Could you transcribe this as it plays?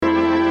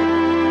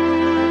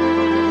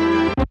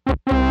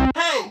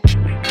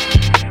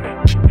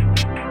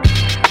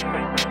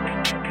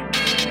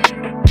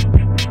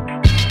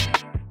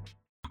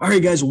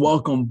right, guys,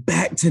 welcome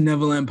back to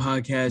Neverland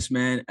Podcast,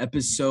 man.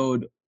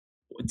 Episode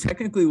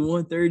technically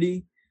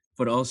 130,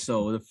 but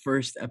also the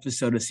first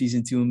episode of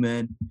season 2,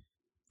 man.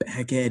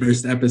 Back at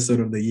First it. episode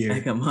of the year.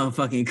 Back at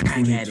motherfucking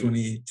crack at it.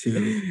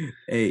 2022.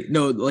 Hey,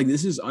 no, like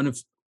this is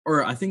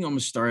or I think I'm gonna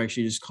start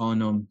actually just calling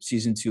them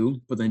season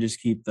 2, but then just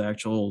keep the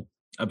actual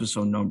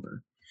episode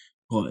number.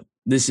 But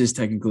this is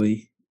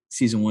technically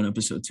season 1,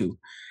 episode 2.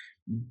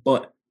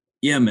 But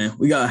yeah, man,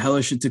 we got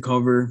hella shit to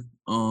cover.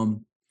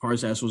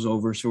 Par's ass was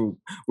over, so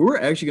we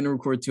were actually gonna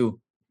record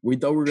too. We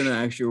thought we were gonna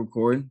actually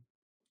record.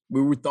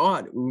 We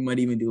thought we might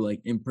even do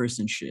like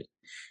in-person shit,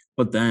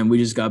 but then we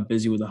just got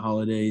busy with the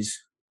holidays,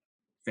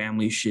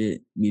 family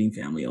shit, meeting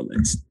family, all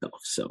that stuff.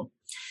 So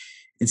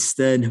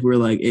instead, we're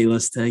like, hey,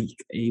 let's take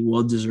a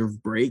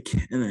well-deserved break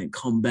and then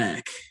come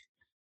back.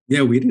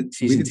 Yeah, we did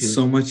Season 2.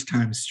 so much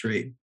time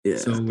straight. Yeah.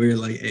 So we're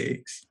like,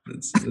 hey,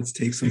 let's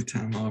take some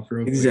time off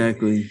real quick.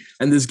 Exactly.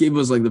 And this gave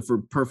us like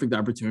the perfect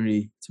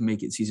opportunity to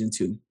make it season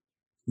 2.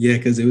 Yeah,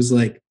 because it was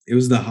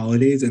the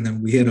holidays, and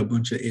then we had a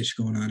bunch of ish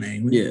going on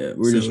anyway. Yeah,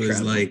 we're just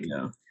traveling.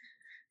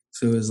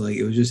 So it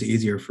was just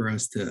easier for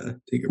us to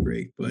take a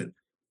break. But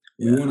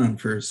we went on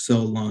for so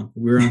long.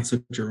 We were on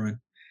such a run.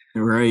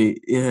 Right.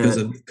 Yeah.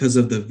 Because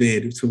of the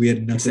vid. So we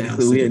had nothing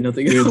else. We had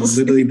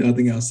literally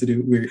nothing else to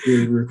do.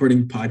 We're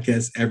recording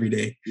podcasts every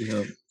day.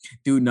 Yeah.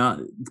 Dude, not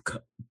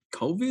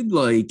COVID,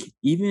 like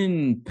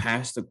even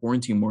past the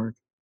quarantine mark,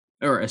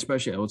 or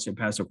especially I would say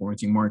past the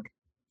quarantine mark,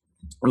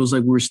 it was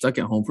like we were stuck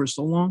at home for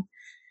so long.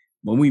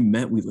 When we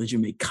met, we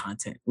legit made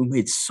content. We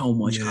made so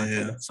much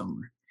content that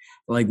summer.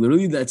 Like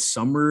literally that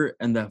summer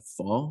and that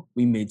fall,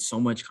 we made so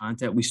much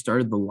content. We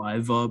started the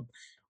live up.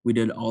 We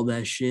did all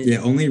that shit. Yeah,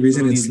 only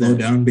reason it slowed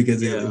down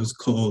because it was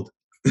cold.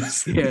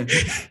 Yeah.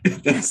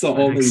 That's the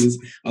only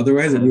reason.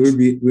 Otherwise,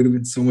 we would have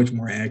been so much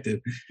more active.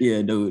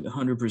 Yeah, dude,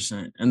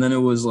 100%. And then it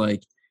was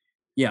like,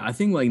 yeah, I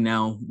think like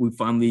now we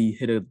finally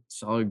hit a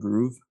solid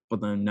groove,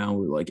 but then now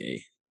we're like,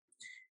 hey,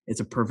 it's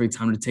a perfect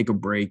time to take a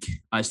break.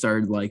 I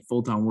started like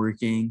full-time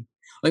working.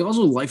 Like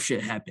also life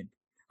shit happened.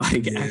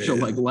 Like actual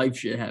like life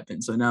shit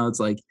happened. So now it's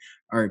like,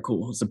 all right,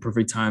 cool. It's the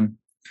perfect time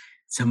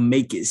to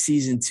make it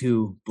season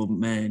 2. But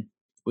man,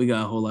 we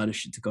got a whole lot of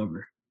shit to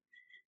cover.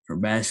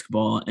 From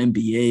basketball,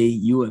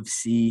 NBA,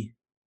 UFC.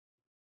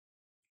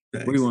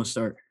 Thanks. Where do you want to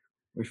start?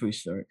 Where should we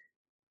start?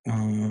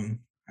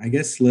 I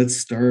guess let's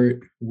start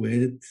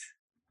with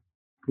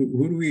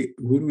who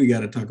do we got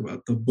to talk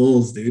about? The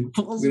Bulls, dude. We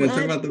got to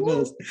talk about the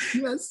Bulls.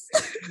 Yes.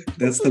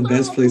 That's the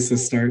best place to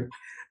start.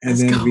 And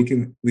then we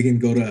can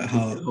go to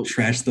how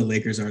trash the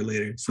Lakers are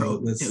later. So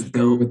let's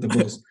start with the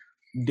Bulls.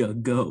 The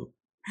GOAT.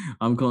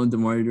 I'm calling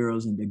DeMar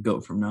DeRozan the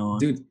GOAT from now on.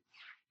 Dude,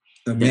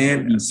 the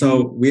man.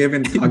 So we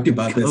haven't talked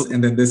about this,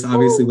 and then this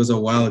obviously was a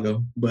while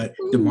ago, but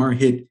DeMar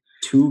hit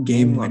 2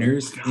 game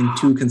winners in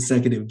 2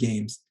 consecutive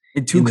games.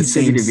 In 2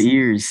 consecutive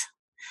years.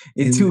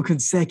 In 2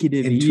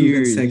 consecutive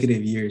years.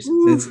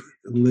 That's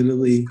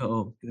literally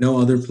no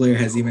other player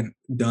has even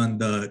done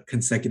the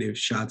consecutive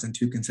shots in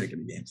 2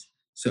 consecutive games.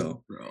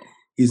 So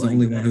he's the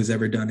only one who's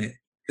ever done it.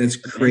 That's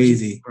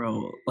crazy.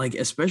 Bro. Like,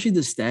 especially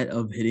the stat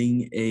of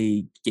hitting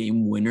a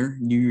game winner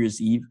New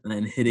Year's Eve and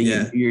then hitting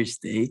New Year's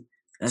Day.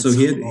 So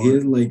he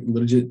had like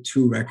legit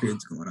 2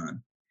 records going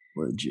on.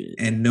 Legit.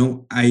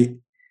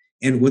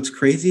 And what's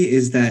crazy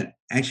is that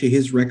actually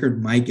his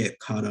record might get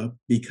caught up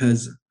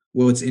because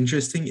what's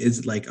interesting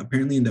is like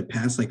apparently in the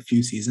past like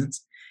few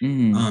seasons,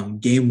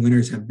 game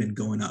winners have been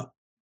going up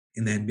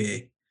in the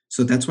NBA.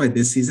 So that's why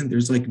this season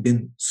there's like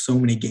been so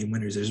many game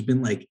winners. There's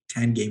been like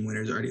 10 game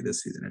winners already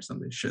this season or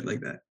something shit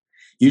like that.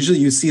 Usually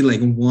you see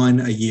like 1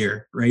 a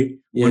year, right?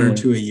 Yeah. 1 or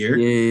 2 a year.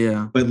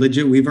 Yeah. But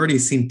legit, we've already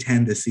seen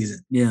 10 this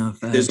season. Yeah.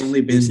 There's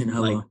only been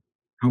like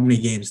how many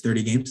games?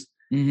 30 games?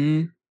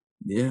 Mm-hmm.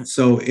 Yeah.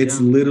 So it's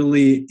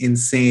literally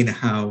insane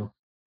how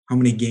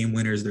many game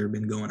winners there have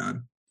been going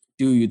on.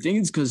 Dude, you think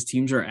it's because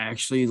teams are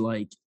actually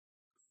like,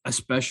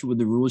 especially with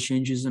the rule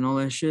changes and all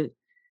that shit,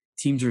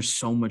 teams are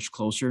so much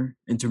closer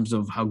in terms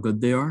of how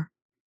good they are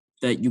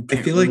that you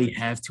can't really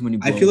have too many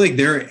blowouts. I feel like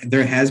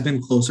there has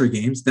been closer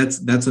games.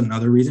 That's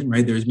another reason,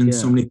 right? There's been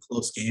so many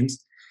close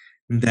games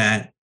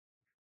that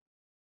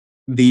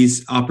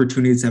these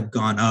opportunities have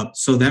gone up.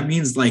 So that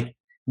means like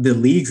the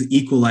league's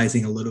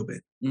equalizing a little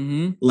bit.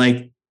 Mm-hmm.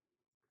 Like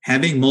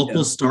having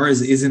multiple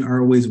stars isn't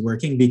always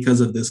working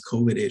because of this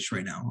COVID ish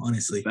right now,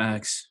 honestly.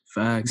 Facts.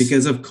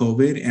 Because of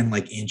COVID and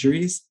like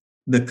injuries,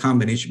 the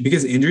combination,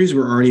 because injuries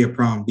were already a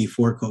problem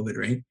before COVID,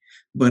 right?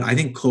 But I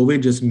think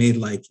COVID just made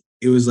like,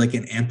 it was like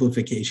an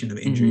amplification of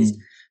injuries.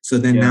 Mm-hmm. So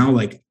then now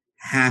like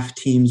half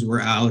teams were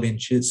out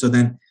and shit. So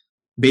then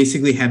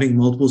basically having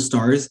multiple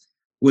stars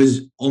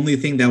was only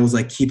thing that was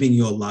like keeping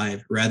you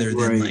alive rather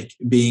than like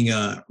being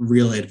a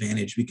real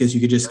advantage because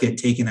you could just get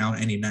taken out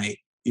any night.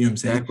 You know what I'm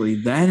saying? Exactly.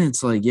 That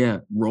it's like,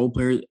 role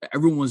players,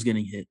 everyone's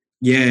getting hit.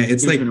 Yeah,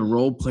 it's like a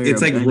role player.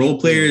 It's like role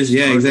players.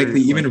 Yeah,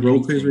 exactly. Even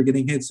role players were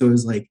getting hit. So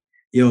it's like,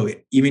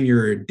 even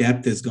your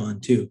depth is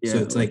gone too. So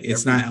it's like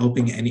it's not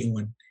helping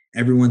anyone.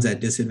 everyone's at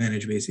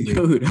disadvantage basically.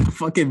 Dude,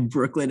 fucking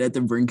Brooklyn had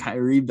to bring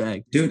Kyrie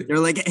back. Dude, they're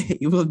like, hey,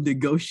 we'll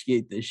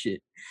negotiate this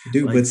shit.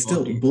 Dude, like, but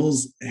still,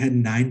 Bulls had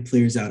 9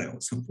 players out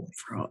at some point.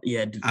 Bro,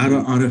 yeah,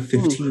 on a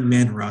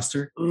 15-man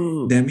roster.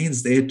 Ooh. That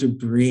means they had to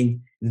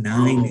bring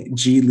 9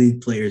 G League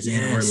players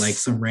in, or like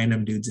some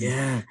random dudes in.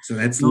 Yeah. So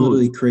that's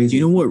literally crazy. Do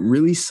you know what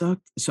really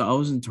sucked? So I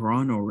was in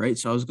Toronto, right?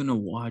 So I was gonna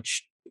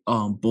watch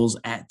Bulls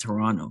at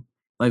Toronto.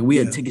 Like we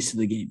had tickets to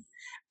the game.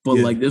 But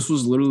like this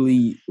was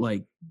literally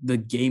like the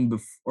game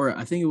before.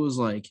 I think it was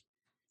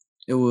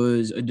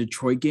a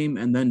Detroit game,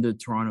 and then the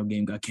Toronto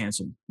game got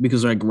canceled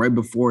because like right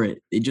before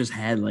it, they just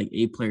had like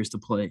 8 players to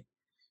play.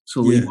 So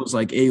league was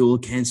like, "Hey, we'll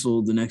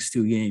cancel the next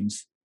 2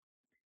 games,"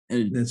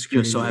 and it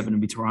just so happened to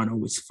be Toronto,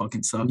 which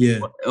fucking sucked. Yeah,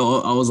 but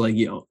I was like,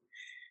 "Yo,"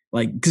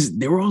 like because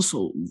they were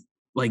also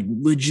like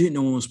legit,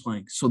 no one was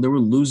playing, so they were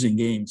losing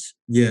games.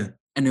 Yeah,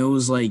 and it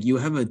was like you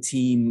have a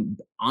team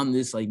on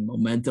this like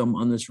momentum,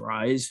 on this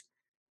rise,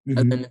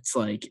 and then it's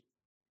like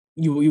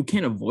you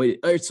can't avoid it.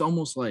 It's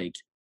almost like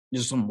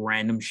just some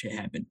random shit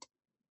happened.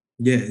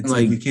 Yeah, it's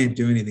like you can't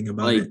do anything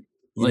about it.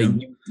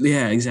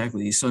 Yeah,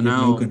 exactly. So you now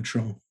have no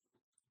control.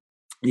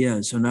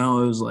 Yeah, so now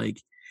it was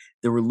like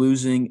they were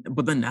losing,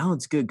 but then now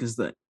it's good because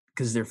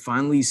they're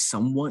finally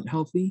somewhat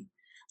healthy.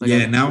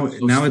 Like now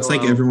it's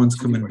like everyone's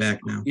coming back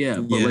now. Yeah,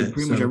 but like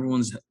pretty much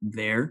everyone's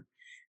there,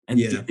 and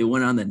they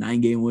went on the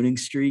 9-game winning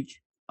streak.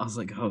 I was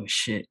like, oh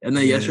shit! And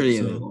then yesterday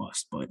they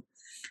lost, but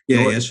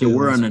yesterday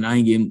we're on a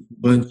 9-game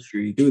winning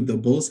streak. Dude, the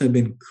Bulls have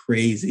been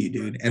crazy,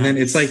 dude. And then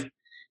it's like,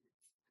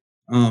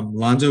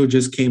 Lonzo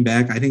just came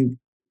back. I think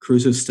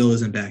Caruso still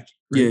isn't back.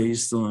 Right? Yeah,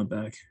 he's still not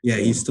back. Yeah,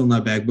 he's still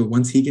not back. But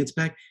once he gets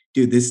back,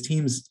 dude, this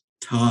team's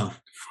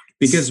tough.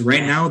 Because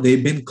right now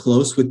they've been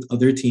close with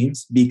other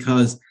teams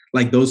because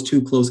like those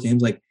 2 close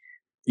games, like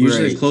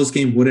usually a close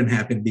game wouldn't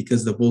happen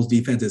because the Bulls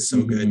defense is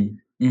so good.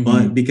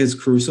 But because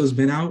Caruso's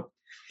been out,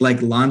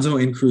 like Lonzo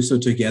and Caruso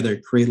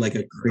together create like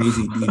a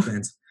crazy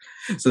defense.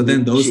 So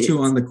then those 2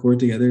 on the court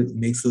together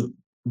makes the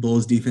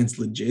Bulls defense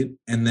legit.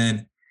 And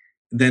then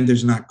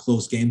there's not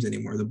close games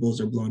anymore. The Bulls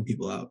are blowing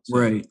people out. So.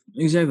 Right.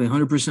 Exactly.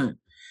 100%.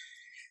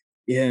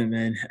 Yeah,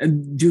 man.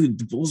 And dude,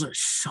 the Bulls are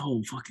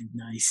so fucking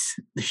nice.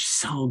 They're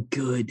so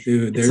good.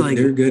 Dude,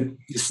 they're good.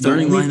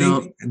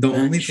 The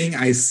only thing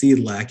I see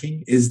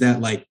lacking is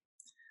that like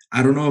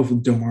I don't know if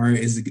DeMar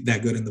is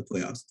that good in the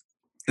playoffs.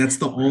 That's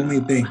the only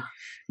thing.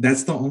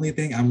 That's the only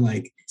thing I'm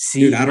like,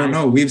 dude, I don't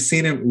know. We've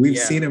seen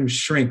him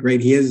shrink, right?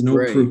 He has no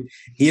proof.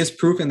 He has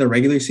proof in the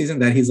regular season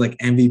that he's like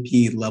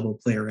MVP level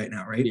player right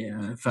now, right?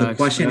 Yeah. The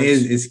question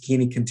is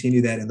can he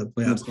continue that in the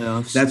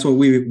playoffs? That's what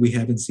we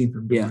haven't seen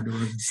from DeMar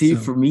DeRozan. See,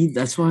 for me,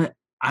 that's why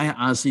I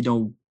honestly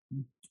don't.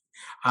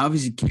 I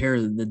obviously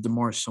care that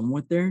DeMar's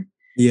somewhat there.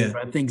 Yeah.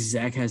 But I think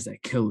Zach has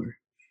that killer.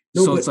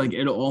 No, it's like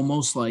it'll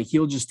almost like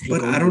he'll just take. But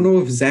over. I don't know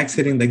if Zach's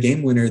hitting the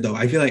game winner though.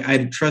 I feel like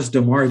I'd trust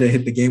DeMar to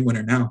hit the game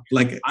winner now,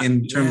 like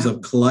in terms of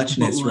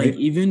clutchness, like, right?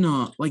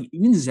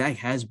 Even Zach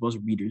has buzzer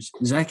beaters.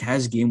 Zach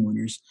has game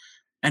winners,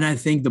 and I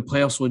think the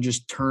playoffs will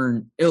just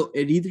turn.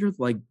 It either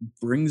like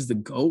brings the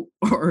GOAT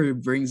or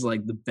it brings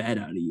like the bad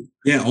out of you.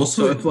 Yeah.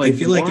 Also, so if, like, I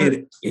feel DeMar like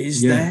it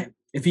is that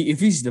if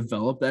he's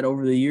developed that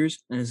over the years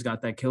and has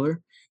got that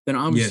killer, then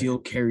obviously he'll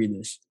carry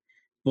this.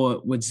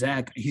 But with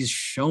Zach, he's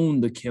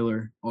shown the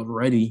killer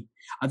already.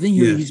 I think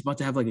he's about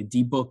to have like a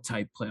D-Book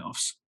type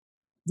playoffs.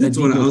 That's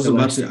what I was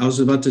about to. I was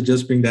about to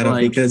just bring that up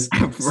because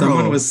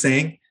someone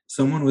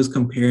was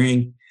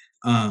comparing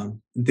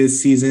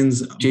this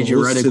season's JJ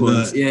Redick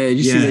was. Yeah, did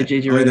you see that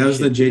JJ Redick? That was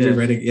the JJ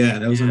Redick. Yeah,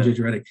 that was on JJ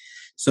Redick.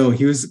 So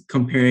he was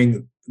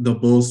comparing the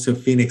Bulls to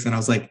Phoenix, and I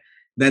was like,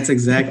 that's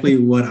exactly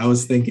what I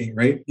was thinking,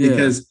 right?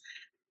 Because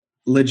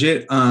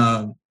legit,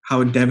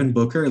 how Devin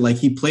Booker, like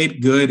he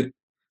played good,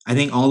 I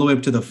think all the way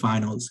up to the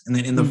finals, and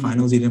then in the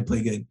finals he didn't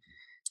play good.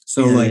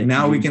 So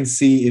now we can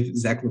see if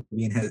Zach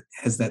LaVine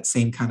has that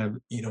same kind of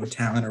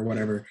talent or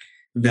whatever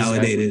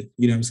validated. Exactly.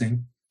 You know what I'm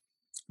saying?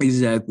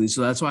 Exactly.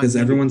 So that's why because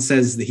everyone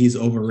says that he's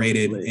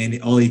overrated and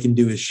all he can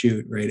do is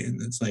shoot, right?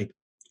 And it's like,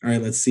 all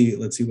right, let's see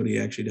what he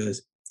actually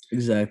does.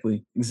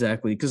 Exactly.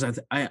 Because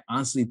I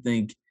honestly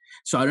think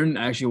so. I didn't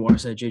actually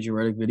watch that JJ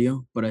Redick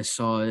video, but I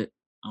saw it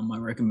on my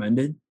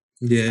recommended.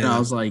 Yeah. And I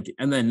was like,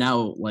 and then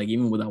now, like,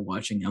 even without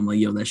watching, I'm like,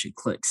 yo, that shit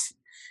clicks.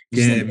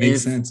 Yeah, it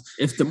makes sense.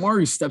 If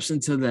DeMar steps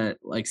into that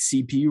like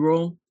CP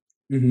role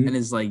and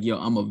is like, yo,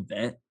 I'm a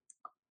vet,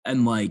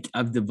 and like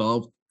I've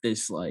developed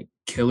this like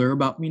killer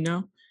about me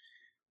now,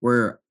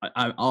 where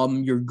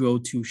I'm your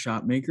go-to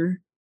shot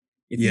maker.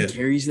 If he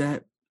carries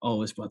that,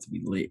 it's about to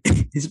be lit.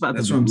 That's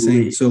what I'm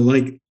saying. So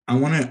like, I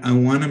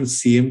want to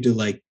see him to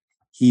like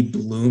he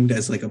bloomed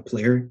as like a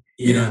player.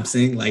 You know what I'm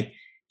saying? Like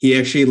he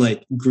actually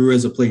like grew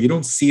as a player. You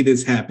don't see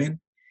this happen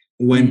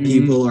when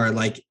people are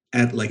like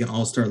at like an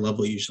all-star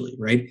level usually,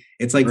 right?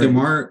 It's like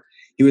DeMar,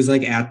 he was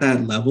like at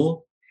that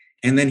level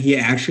and then he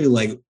actually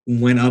like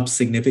went up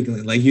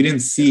significantly. Like you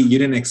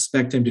didn't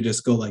expect him to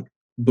just go like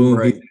boom,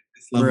 this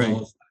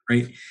level,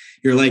 right?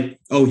 You're like,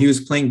 oh, he was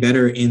playing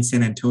better in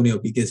San Antonio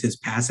because his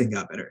passing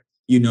got better.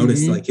 You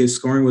noticed like his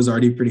scoring was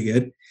already pretty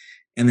good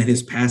and then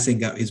his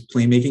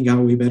playmaking got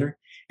way better.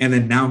 and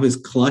then now his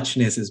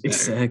clutchness is better.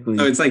 Exactly.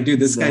 So it's like, dude,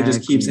 this guy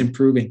just keeps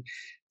improving.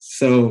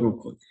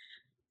 So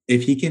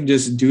if he can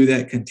just do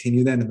that,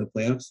 continue that in the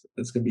playoffs,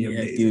 that's gonna be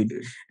amazing,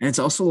 dude. And it's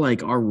also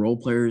like our role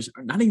players,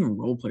 not even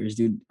role players,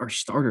 dude. Our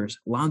starters.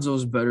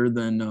 Lonzo's better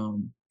than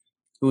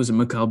who was it,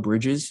 Mikal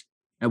Bridges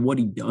at what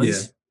he does.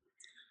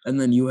 Yeah.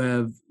 And then you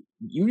have,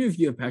 even if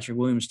you have Patrick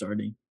Williams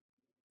starting,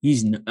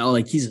 he's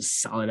a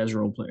solid as a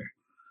role player.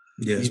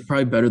 Yeah, he's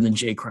probably better than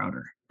Jay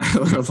Crowder.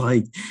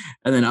 And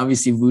then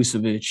obviously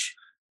Vucevic,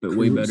 but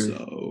way better.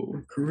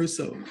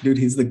 Caruso, dude,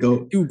 he's the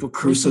GOAT. Dude, but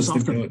Caruso's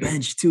off the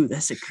bench too.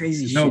 That's a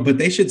crazy shit. No, but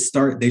they should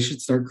start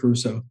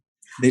Caruso.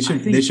 They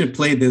should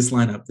play this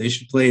lineup. They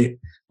should play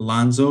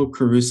Lonzo,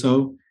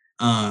 Caruso,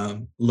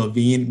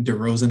 Levine,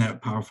 DeRozan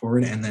at power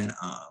forward, and then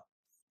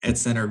at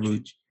center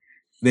Vooch.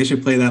 They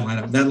should play that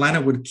lineup. That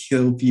lineup would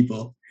kill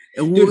people.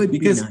 It would be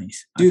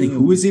nice. Dude,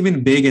 who is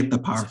even big at the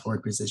power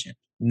forward position?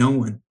 No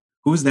one.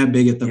 Who's that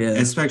big at the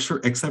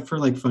except for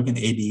like fucking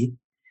AD?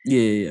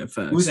 Yeah,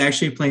 facts. Who's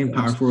actually playing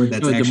power forward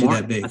that's actually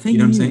that big? You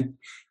know what I'm saying?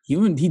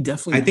 He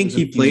definitely. I think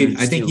he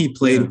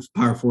played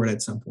power forward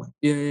at some point.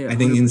 Yeah. I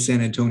think 100%. In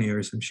San Antonio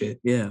or some shit.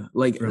 Yeah,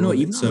 even on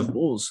the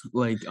Bulls,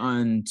 like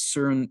on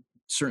certain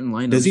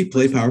lineups. Does he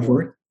play power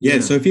forward? Yeah.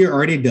 So if he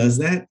already does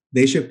that,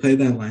 they should play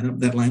that lineup.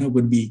 That lineup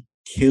would be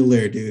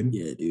killer, dude.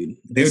 Yeah, dude.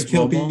 They would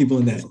kill people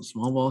in that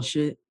small ball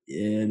shit.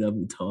 Yeah, that'd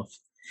be tough.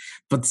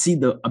 But see,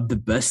 the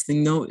best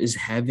thing though is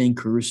having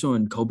Caruso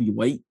and Kobe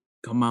White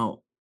come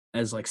out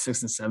as like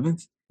 6th and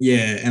 7th.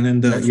 Yeah, and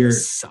then your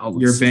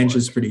bench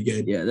is pretty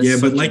good. Yeah,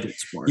 but like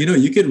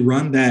you could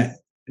run that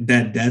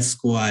death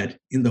squad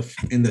in the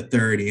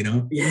third.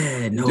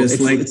 Yeah, no, it's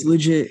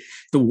legit.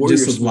 The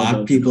Warriors just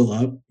lock people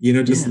up.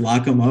 Just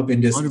lock them up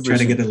and just 100%. Try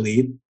to get a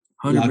lead.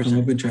 100%. Lock them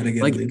up and try to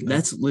get a lead.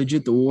 That's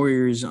legit. The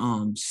Warriors.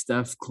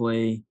 Steph,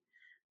 Clay,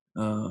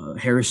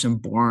 Harrison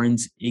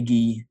Barnes,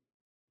 Iggy.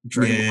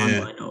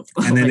 Lineup.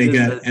 And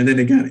then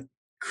they got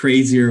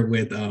crazier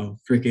with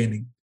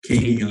freaking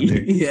KD on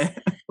there. Yeah,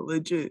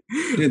 legit.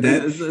 Dude,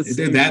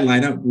 that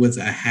lineup was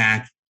a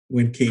hack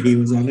when KD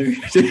was on there.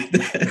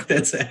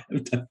 That's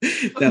effed up.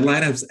 That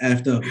lineup's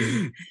effed up,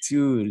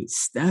 dude.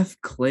 Steph,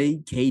 Clay,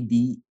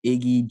 KD,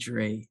 Iggy,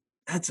 Dre.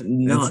 That's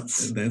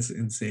nuts. That's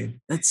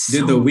insane. That's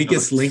the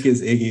weakest link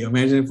is Iggy.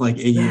 Imagine if like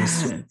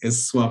Iggy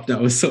is swapped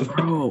out with someone.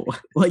 Bro,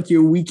 like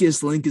your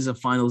weakest link is a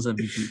Finals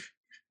MVP.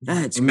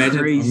 That's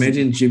crazy.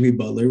 Imagine Jimmy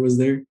Butler was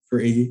there for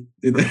Iggy.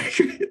 Dude,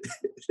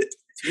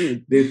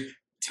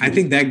 I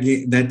think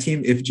that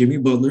team, if Jimmy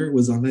Butler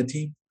was on that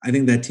team, I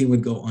think that team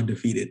would go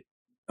undefeated.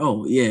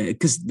 Oh yeah,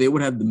 because they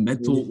would have the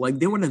mental, like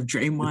they would have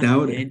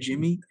Draymond and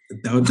Jimmy.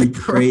 That would be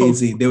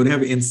crazy. They would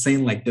have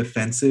insane like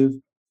defensive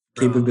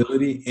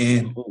capability,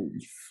 and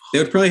they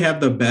would probably have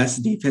the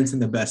best defense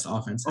and the best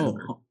offense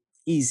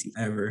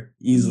ever.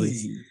 Easily.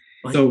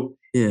 So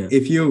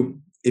if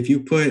you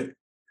put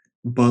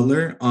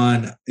Butler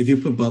on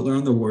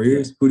the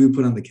Warriors, who do you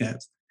put on the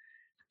Cavs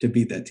to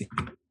beat that team?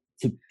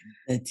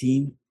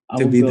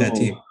 To beat that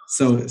team.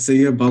 So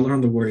you have Butler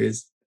on the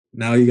Warriors.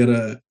 Now you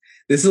gotta.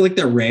 This is like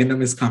the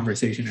randomest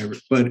conversation ever.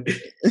 But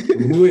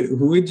who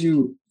would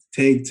you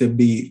take to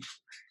beat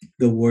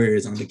the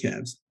Warriors on the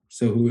Cavs?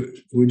 So who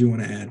would you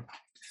want to add?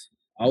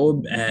 I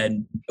would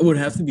add. It would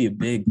have to be a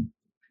big.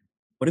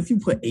 What if you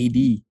put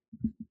AD?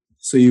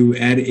 So you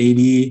add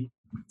AD.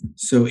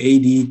 So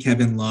AD,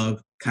 Kevin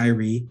Love,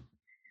 Kyrie.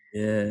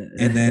 Yeah.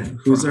 And then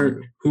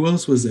who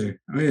else was there?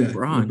 Oh yeah.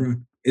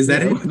 LeBron. Is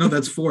that it? No,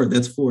 that's 4.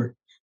 That's 4.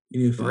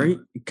 You need 5. Right?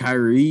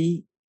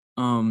 Kyrie.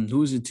 Who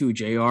was it too?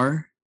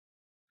 JR.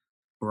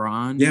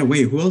 Bron. Yeah,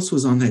 wait, who else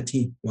was on that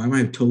team? Why am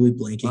I totally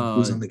blanking?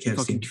 Who's on the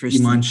Cavs team?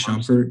 Iman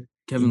Shumpert.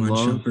 Kevin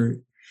Love.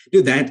 Shumpert.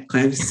 Dude, that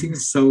Cavs team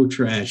is so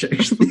trash,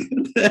 actually.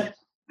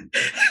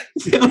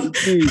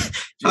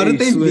 How did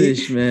they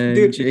beat, man?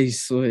 Dude, Jay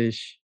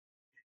Swish.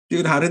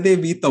 Dude, how did they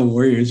beat the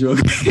Warriors?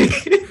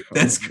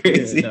 That's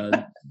crazy.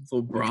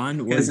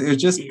 LeBron was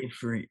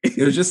different.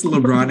 It was just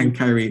LeBron and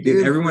Kyrie.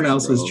 Dude, everyone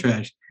else was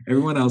trash.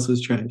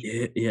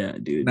 Yeah,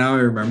 dude. Now I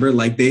remember,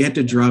 like, they had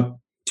to drop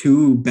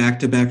 2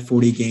 back-to-back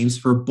 40 games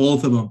for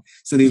both of them.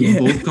 So they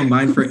both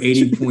combined for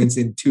 80 points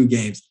in 2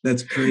 games.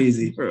 That's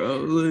crazy.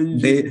 Bro,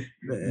 legit,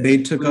 they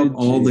took up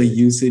all the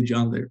usage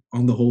on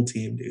the whole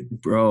team, dude.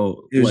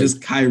 Bro. It was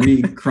just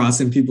Kyrie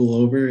crossing people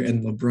over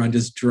and LeBron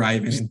just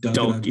driving and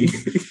dunking on people.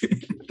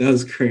 That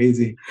was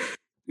crazy.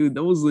 Dude,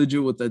 that was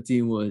legit what that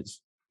team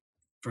was.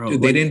 Bro,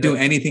 dude, they didn't do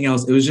anything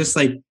else. It was just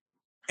like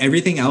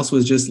everything else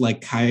was just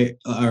like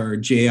or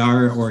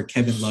JR or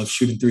Kevin Love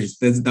shooting threes.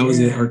 That was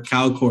it. Or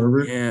Kyle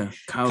Korver. Yeah.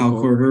 Kyle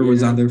Korver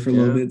was on there for a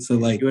little bit. So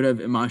like you would have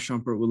Iman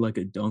Shumpert with like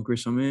a dunk or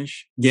some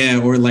ish. Yeah,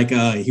 or like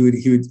he would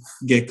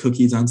get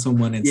cookies on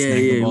someone and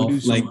snag the ball.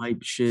 Like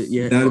hype shit.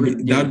 Yeah. That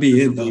would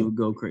be it though. He would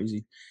go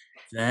crazy.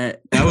 That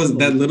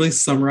literally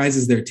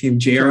summarizes their team.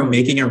 JR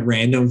making a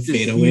random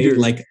fadeaway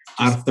like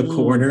out the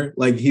corner.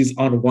 Like he's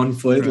on 1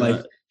 foot,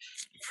 like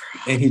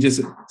and he just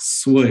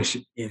swoosh.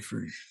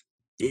 Different.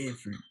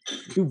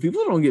 Dude,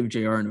 people don't give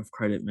JR enough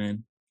credit,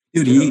 man.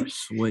 Dude,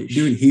 he's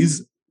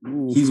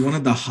one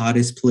of the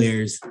hottest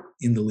players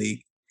in the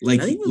league.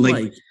 Like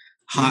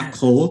hot,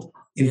 cold.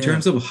 In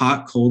terms of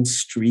hot, cold,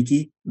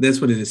 streaky,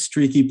 that's what it is.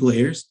 Streaky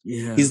players.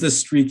 Yeah. He's the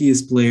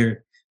streakiest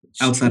player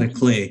outside of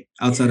Clay.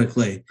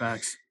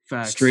 Facts.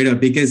 Straight up,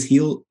 because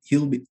he'll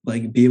be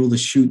able to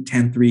shoot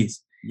 10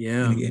 threes.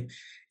 Yeah.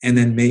 And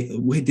then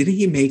didn't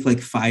he make like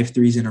 5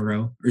 threes in a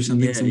row or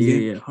something?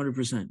 Yeah,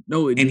 100%.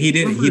 No, and he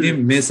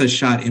didn't miss a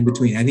shot in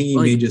between. I think he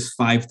made just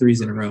 5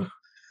 threes in a row.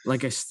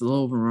 Like I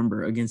still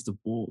remember against the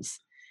Bulls.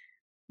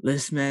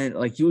 This man,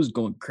 like he was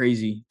going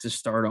crazy to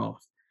start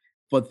off.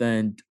 But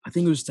then I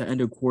think it was to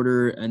end a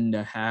quarter and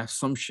a half,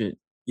 some shit.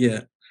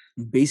 Yeah.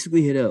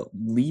 Basically hit a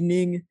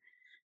leaning,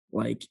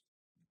 like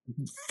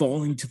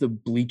falling to the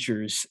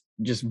bleachers,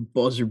 just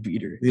buzzer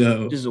beater.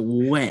 Yo. Just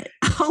wet.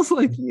 I was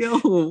like, yo,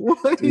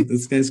 what? Dude,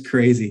 this guy's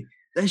crazy.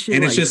 That shit,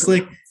 and it's just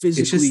like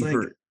physically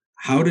hurt.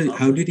 How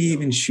did he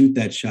even shoot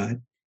that shot?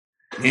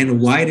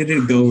 And why did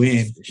it go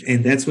in?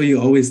 And that's what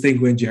you always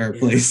think when JR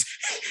plays.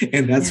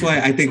 And that's why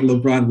I think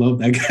LeBron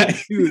loved that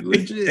guy. Dude,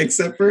 legit.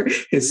 Except for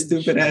his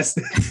stupid ass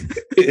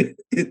in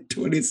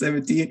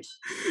 2017.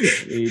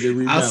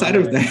 Outside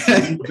of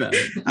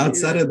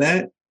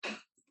that,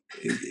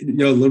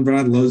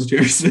 LeBron loves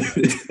JR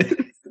Smith.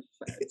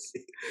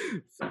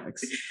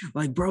 Facts.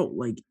 Like, bro,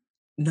 like,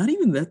 not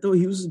even that though.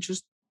 He was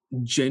just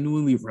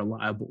genuinely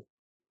reliable.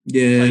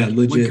 Yeah, like,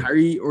 legit. When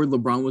Kyrie or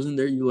LeBron wasn't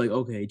there, you're like,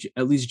 okay,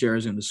 at least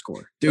Jared's going to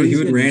score. Dude, he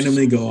would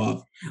randomly go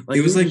off. Like,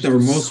 it was like the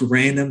most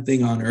random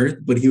thing on earth,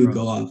 but he would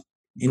go off.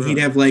 And he'd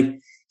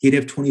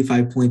have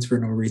 25 points for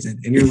no reason.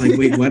 And you're like,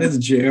 wait, why does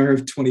JR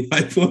have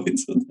 25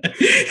 points on that?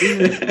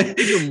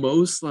 The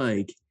most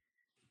like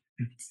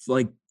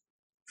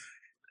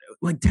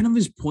 10 of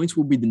his points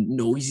will be the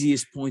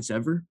noisiest points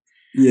ever.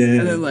 Yeah.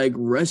 And then like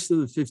rest of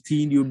the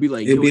 15, you would be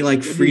like, it'd be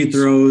like free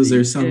throws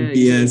or some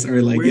BS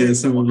or like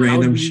some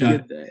random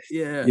shot.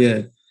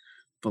 Yeah.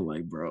 But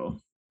like, bro,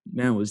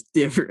 man was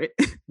different.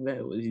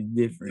 That was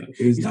different.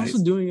 He's nice.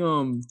 Also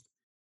doing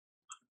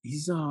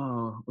he's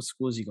what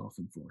school is he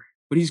golfing for?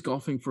 But he's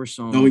golfing for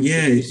some. Oh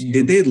yeah.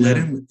 Did they let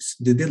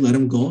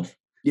him golf?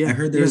 Yeah. I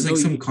heard there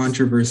was some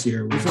controversy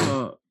or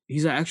whatever.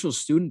 He's an actual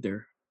student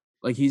there.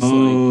 Like he's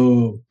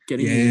like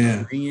getting his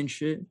degree and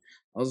shit.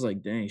 I was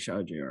like, dang, shout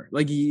out JR.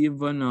 Like he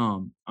even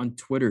on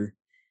Twitter,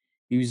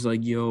 he was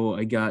like, yo,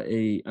 I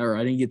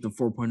didn't get the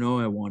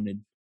 4.0 I wanted.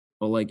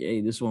 But like,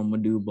 hey, this is what I'm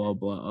gonna do, blah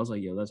blah. I was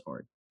like, yo, that's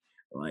hard.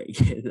 Like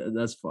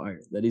that's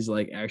fire. That he's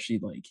like actually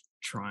like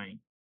trying.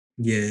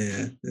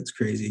 Yeah, that's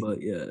crazy.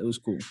 But yeah, it was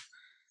cool.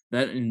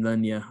 That and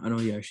then I know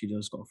he actually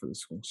does golf for the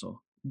school.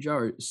 So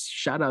JR,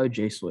 shout out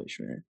Jay Swish,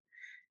 man.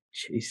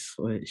 Jay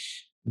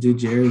Swish. Dude,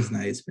 Jared's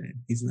nice, man.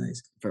 He's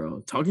nice.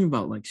 Bro, talking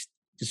about like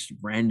just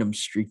random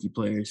streaky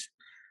players.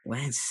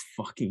 Lance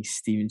fucking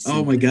Stevenson.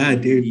 Oh my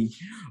god, dude.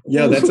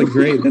 Yo, that's a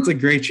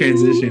great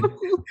transition.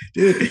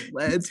 Dude.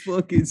 Lance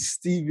fucking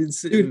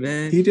Stevenson, dude,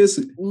 man. He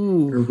just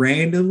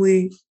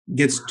randomly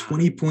gets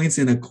 20 points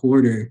in a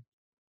quarter.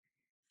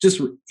 Just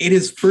in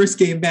his first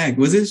game back.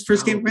 Was it his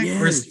first game back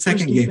or his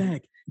second game?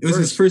 Back. It was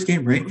his first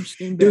game, right?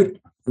 Dude,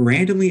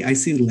 randomly I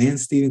see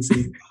Lance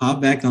Stevenson hop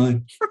back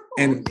on.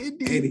 And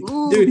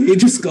dude, he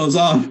just goes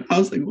off. I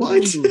was like,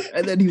 what?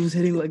 And then he was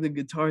hitting like the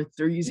guitar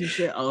threes and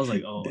shit. I was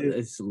like, oh,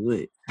 that's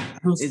lit. I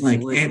was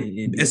like,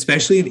 and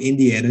especially in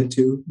Indiana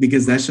too,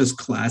 because that's just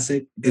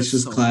classic. It's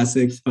just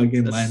classic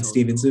fucking Lance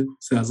Stevenson. Cool.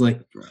 So I was like,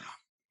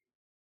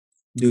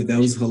 dude, that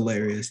was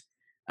hilarious.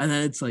 And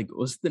then it's like,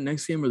 what's the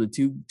next game or the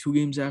two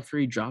games after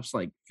he drops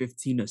like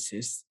 15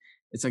 assists?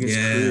 It's like his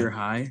career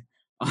high.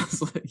 I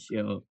was like,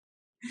 yo,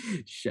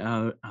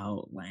 shout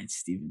out Lance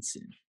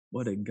Stevenson.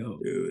 What a go,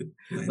 dude!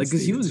 Like,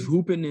 because he was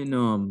hooping in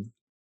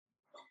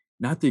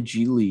not the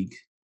G League.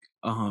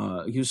 He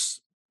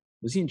was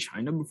he in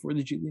China before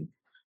the G League?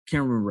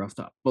 Can't remember off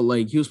top, but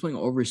like he was playing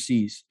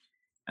overseas,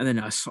 and then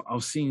I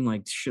was seeing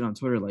like shit on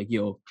Twitter, like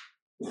yo,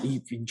 he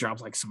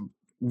dropped like some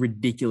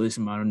ridiculous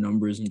amount of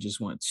numbers and just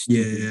went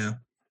stupid. Yeah.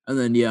 And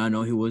then I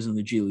know he was in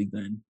the G League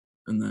then,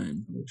 and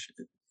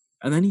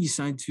then he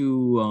signed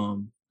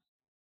to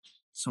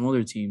some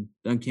other team.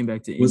 Then came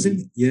back to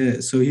Indy.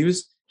 So he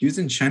was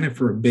in China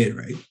for a bit,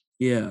 right?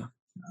 Yeah.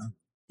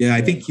 Yeah,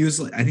 I think he's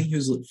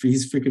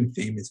freaking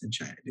famous in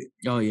China, dude.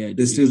 Oh yeah,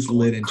 this dude's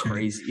lit in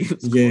China.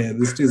 Yeah,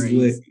 this dude's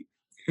lit.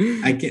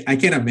 I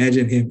can't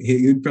imagine him.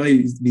 He'd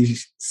probably be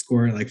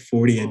scoring like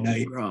 40 a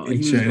night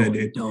in China,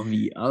 dude.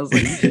 Dummy. I was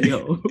like,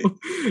 yo.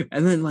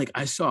 And then like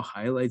I saw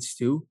highlights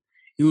too.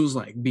 He was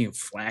like being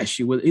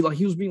flashy with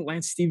he was being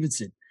Lance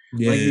Stevenson.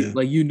 Yeah.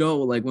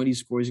 Like when he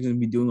scores, he's gonna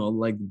be doing all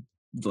like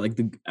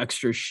the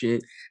extra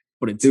shit.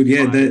 But it's the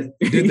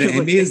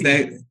NBA is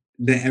that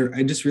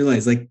I just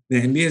realized like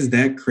the NBA is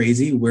that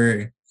crazy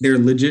where they're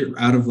legit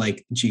out of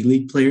like G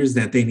League players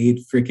that they need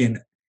freaking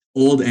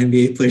old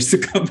NBA players to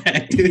come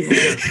back. Dude.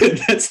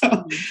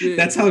 Yeah.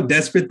 that's how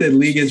desperate the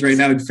league is right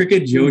now. And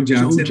freaking Joe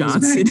Johnson.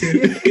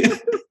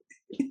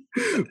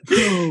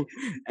 Bro,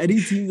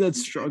 any team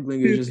that's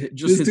struggling is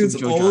just this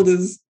dude's old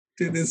as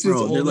Dude, this is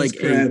Bro, they're old as like,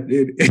 crap,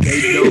 dude. they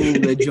know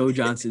that Joe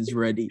Johnson's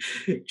ready.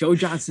 Joe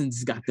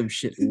Johnson's got them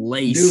shit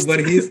laced. But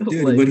he's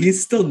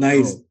still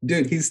nice. Bro,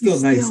 Dude, he's still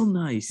nice. Still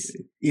nice.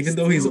 Even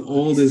though he's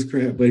old as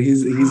crap, but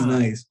he's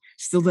nice.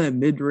 Still that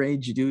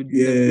mid-range, dude.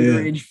 Yeah. That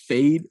mid-range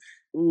fade.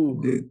 Ooh.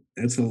 Dude,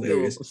 that's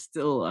hilarious.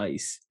 Still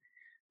ice.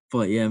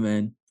 But yeah,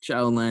 man. Shout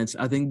out Lance.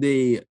 I think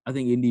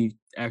Indy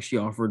actually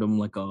offered him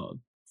like a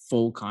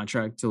full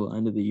contract till the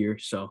end of the year.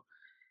 So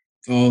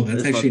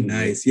that's actually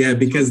nice. Yeah,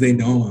 because they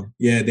know him.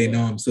 Yeah, they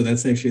know him. So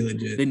that's actually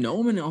legit. They know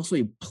him, and also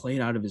he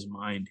played out of his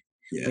mind.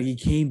 Yeah. Like he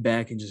came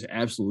back and just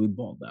absolutely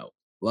balled out.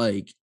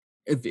 Like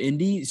if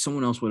Indy,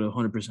 someone else would have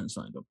 100%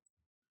 signed him.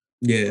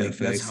 Yeah, like,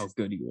 that's how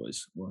good he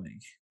was.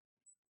 Like,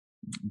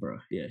 bro,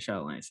 yeah,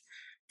 shout out Lance.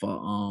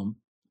 But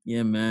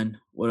yeah, man.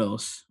 What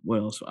else?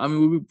 I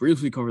mean, we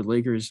briefly covered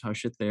Lakers, how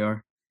shit they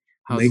are.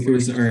 How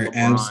Lakers are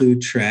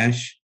absolute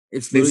trash.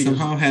 They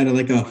somehow had a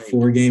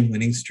 4-game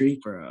winning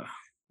streak. Bruh.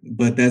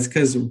 But that's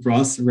because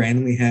Russ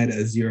randomly had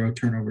a 0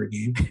 turnover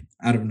game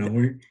out of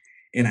nowhere.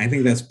 And I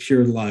think that's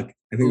pure luck.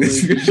 I think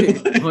that's pure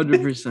luck.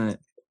 100%.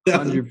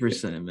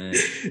 100%, man.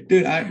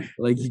 Dude,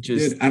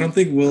 I don't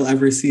think we'll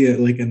ever see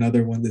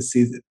another one this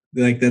season.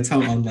 Like, that's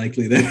how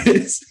unlikely that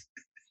is.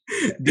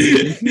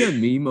 Dude, you see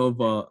a meme of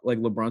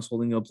LeBron's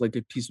holding up like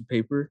a piece of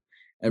paper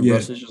and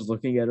Russ is just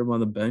looking at him on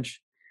the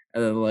bench.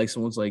 And then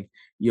someone's like,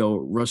 yo,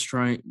 Russ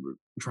trying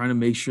to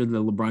make sure that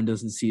LeBron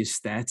doesn't see his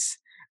stats.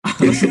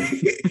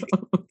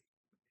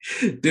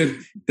 Dude,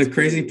 the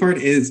crazy part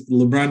is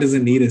LeBron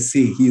doesn't need a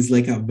C. He's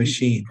like a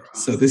machine.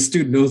 So this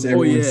dude knows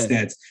everyone's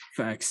stats.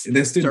 Facts.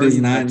 This dude does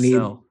not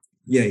need.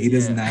 Yeah, he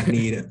does not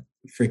need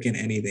freaking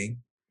anything.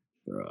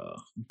 Bro.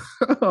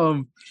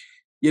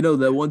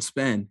 That one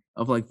span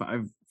of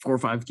 4 or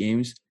 5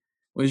 games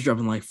when he's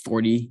dropping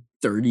 40,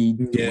 30,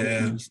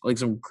 20,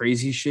 some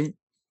crazy shit.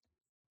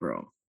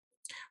 Bro.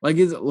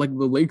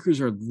 The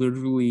Lakers are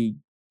literally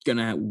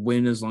gonna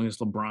win as long as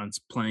LeBron's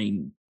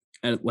playing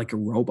at a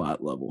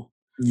robot level.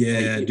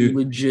 Yeah, dude.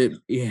 Legit,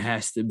 it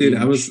has to be. Dude,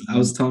 I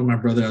was telling my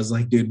brother, I was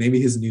like, dude,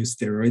 maybe his new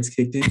steroids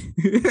kicked in.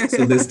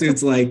 So this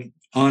dude's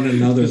on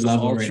another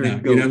level right now.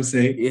 You know what I'm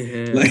saying?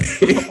 Yeah.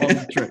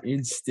 Ultra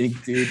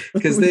instinct, dude.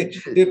 Because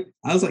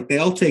I was like, they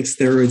all take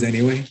steroids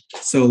anyway.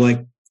 So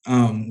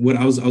what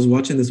I was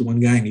watching this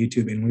one guy on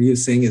YouTube, and what he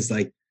was saying is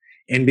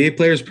NBA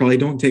players probably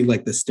don't take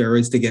the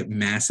steroids to get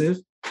massive.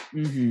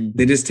 Mm-hmm.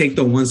 They just take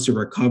the ones to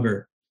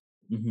recover.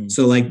 Mm-hmm.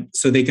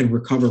 So they can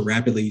recover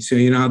rapidly. So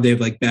how they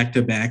have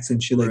back-to-backs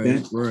and shit like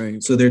that.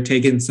 Right. So they're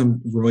taking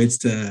some roids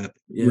to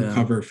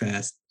recover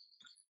fast.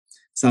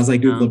 So I was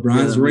like, dude,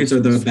 LeBron's roids are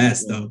the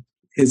best though.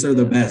 His are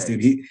the best,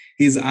 dude.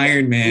 He's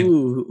Iron Man.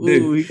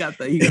 Ooh, he got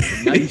the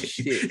nice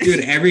shit.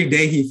 Dude, every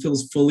day he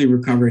feels fully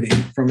recovered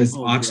from his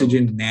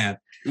oxygen nap.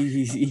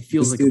 He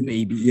feels like a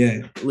baby.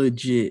 Yeah.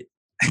 Legit.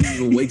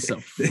 He wakes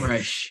up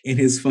fresh. In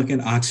his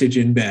fucking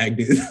oxygen bag,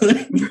 dude.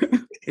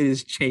 In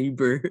his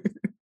chamber.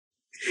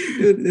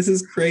 Dude, this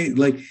is crazy.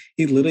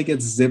 He literally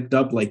gets zipped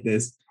up like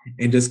this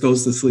and just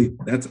goes to sleep.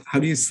 How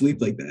do you sleep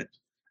like that?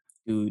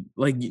 Dude,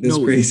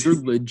 crazy.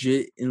 You're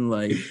legit in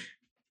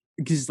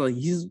because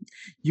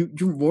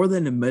you're more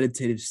than a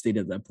meditative state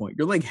at that point.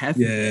 You're half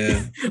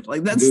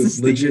that's the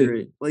state you're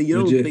in.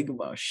 You don't think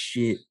about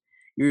shit.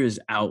 You're just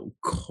out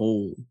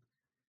cold.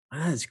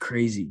 That's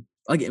crazy.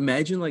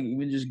 Imagine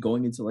even just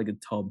going into a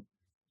tub.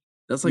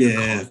 That's a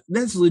coffin.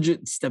 That's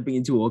legit stepping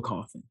into a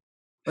coffin.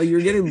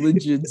 You're getting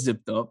legit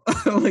zipped up.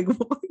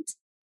 What?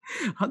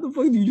 How the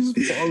fuck do you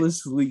just fall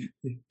asleep?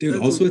 Dude,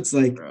 also it's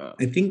I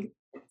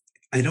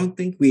don't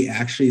think we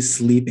actually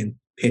sleep in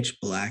pitch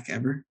black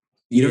ever.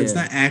 It's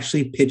not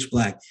actually pitch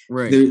black.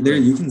 Right. There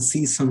you can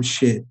see some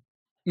shit.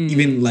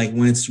 Even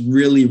when it's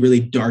really, really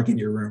dark in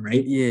your room,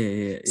 right?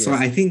 Yeah. So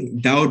I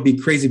think that would be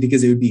crazy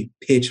because it would be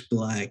pitch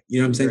black.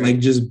 You know what I'm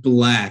saying? Just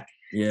black.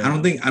 Yeah. I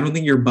don't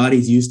think your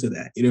body's used to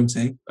that. You know what I'm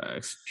saying?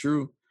 That's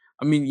true.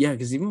 I mean, yeah,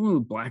 because even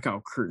with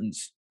blackout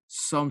curtains,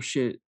 some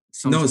shit.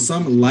 Some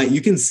light. You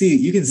can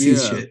see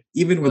shit.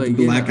 Even with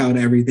blackout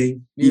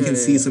everything, you can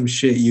see some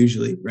shit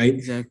usually, right?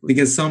 Exactly.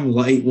 Because some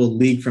light will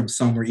leak from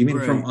somewhere, even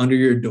from under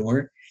your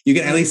door. You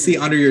can at least see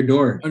under your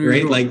door,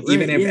 right?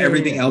 Even if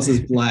everything else is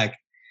black.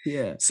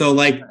 Yeah. So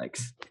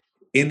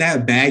in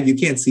that bag, you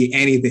can't see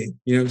anything.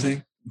 You know what I'm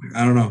saying?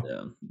 I don't know.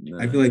 Yeah, no,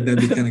 I feel like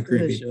that'd be kind of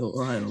creepy.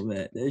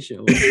 That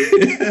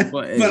shit.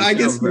 But I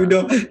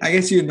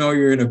guess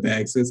you're in a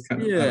bag, so it's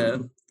kind of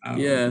I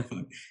don't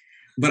know.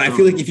 But I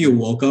feel like if you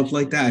woke up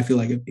like that, I feel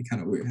like it'd be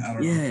kind of weird. I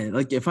don't know.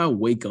 Yeah, if I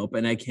wake up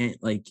and I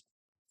can't wake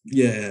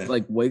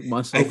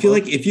myself. I feel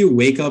like if you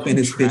wake up and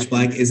it's pitch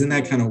black, isn't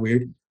that kind of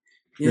weird?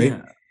 Yeah,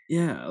 right?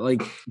 Yeah,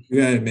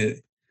 you gotta admit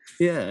it.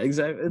 Yeah,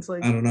 exactly. It's I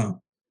don't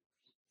know.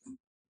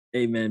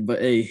 Hey man,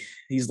 but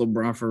he's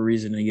LeBron for a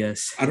reason, I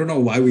guess. I don't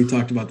know why we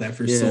talked about that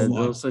for so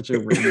long. That was such a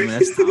random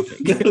ass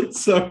topic.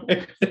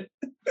 Sorry.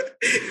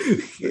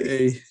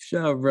 Hey,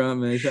 shout out LeBron,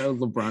 man. Shout out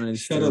LeBron and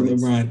shout out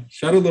LeBron.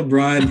 Shout out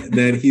LeBron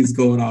that he's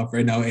going off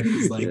right now, and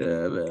he's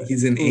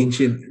he's an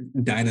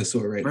ancient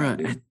dinosaur right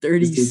now. At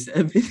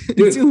 37,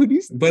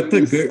 dude. But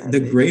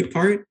the great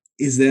part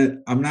is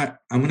that I'm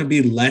gonna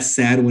be less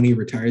sad when he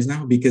retires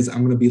now because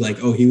I'm gonna be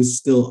like, oh, he was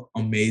still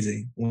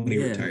amazing when he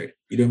Yeah. retired.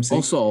 You know what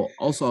I'm saying?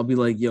 Also, I'll be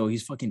like, yo,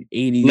 he's fucking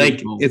 80 years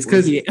Like old. it's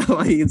because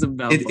Like it's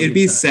about it'd fucking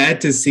be time.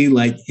 sad to see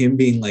like him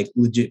being like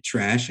legit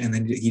trash, and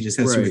then he just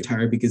has to Right.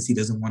 retire because he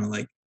doesn't want to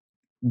like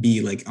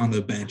be like on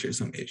the bench or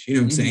some ish. You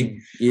know what I'm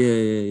saying?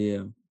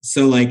 Yeah.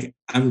 So like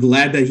I'm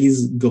glad that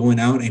he's going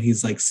out and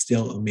he's like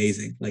still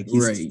amazing. Like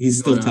Right. he's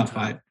still Going on top top.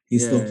 five.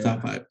 He's still Yeah.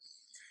 top five.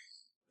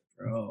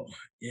 Bro.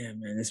 Yeah,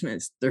 man. This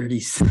man's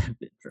 37,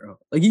 bro.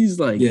 Like he's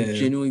like Yeah.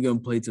 genuinely gonna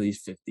play till he's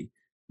 50.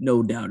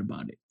 No doubt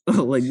about it.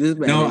 Like this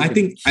man No, is gonna I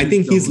keep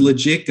think he's going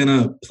legit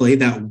gonna play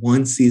that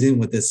one season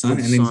with his son with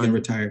and his then he's gonna son.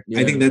 retire. I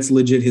Yeah. think that's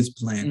legit his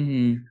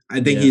plan. I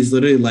think Yeah. he's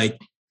literally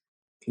like,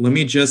 let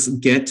me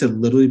just get to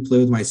literally play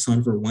with my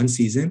son for one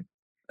season.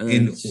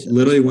 And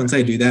literally once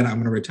I do that, I'm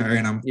gonna retire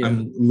and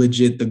I'm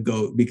legit the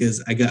GOAT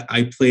because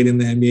I played in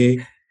the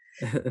NBA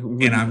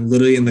and I'm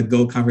literally in the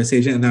GOAT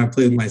conversation and now I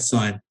play with my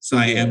son. So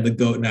I am the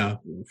GOAT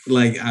now.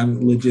 Like I'm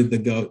legit the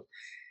GOAT.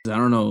 I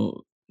don't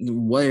know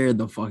where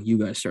the fuck you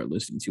guys start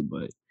listening to,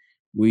 but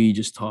we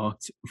just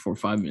talked for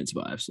 5 minutes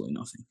about absolutely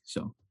nothing.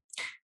 So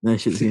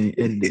that shit's getting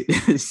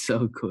edited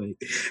so quick.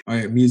 All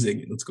right,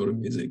 music. Let's go to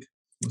music.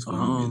 What's going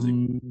on with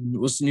music?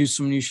 What's new?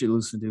 Some new shit to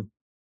listen to.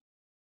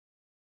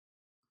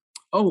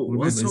 Oh,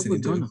 let's talk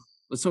about Gunna.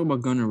 Let's talk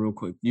about Gunna real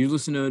quick. You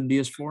listen to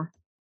DS4?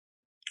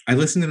 I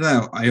listened to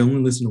that. I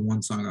only listened to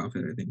one song off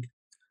it, I think.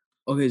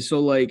 Okay, so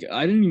like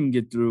I didn't even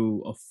get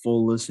through a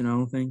full listen, I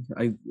don't think.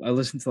 I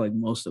listened to like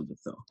most of it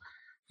though.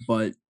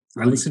 But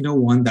I listened to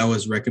one that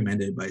was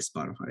recommended by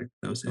Spotify.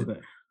 That was it. Okay.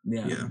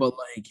 Yeah. But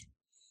like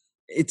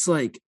it's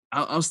like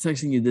I was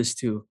texting you this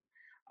too.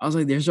 I was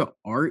like, there's an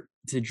art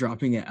to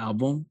dropping an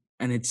album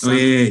and it's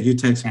you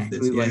texted me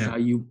this. Like how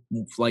you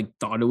like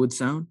thought it would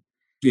sound.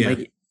 Yeah.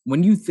 Like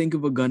when you think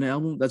of a Gunna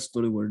album, that's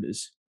literally what it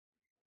is.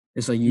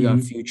 It's like you got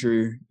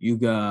Future, you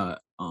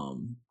got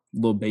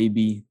Lil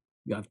Baby,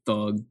 you got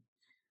Thug,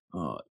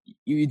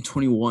 you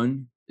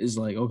 21 is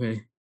like,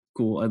 okay,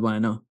 cool,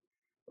 Atlanta,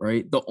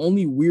 right? The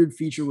only weird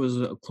feature was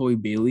Chloe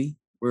Bailey,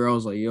 where I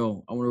was like,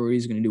 yo, I wonder what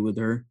he's gonna do with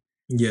her.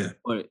 Yeah.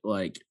 But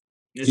like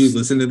did you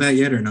listen to that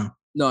yet or no?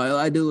 No,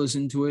 I did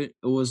listen to it.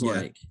 It was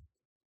like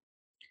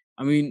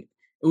I mean,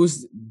 it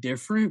was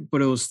different,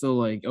 but it was still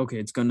like, okay,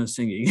 it's Gunna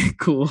singing.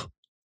 Cool.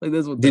 Like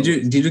that's what did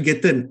you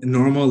get the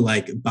normal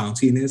like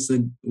bounciness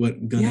of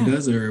what Gunna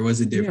does, or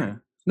was it different?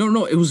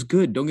 No, it was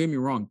good. Don't get me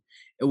wrong.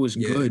 It was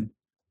good,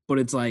 but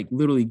it's like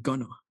literally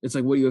Gunna. It's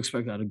like what do you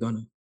expect out of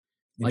Gunna?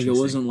 Like it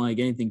wasn't like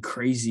anything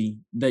crazy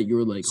that you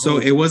were like. So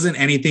it wasn't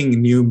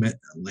anything new,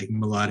 like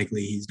melodically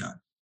he's done.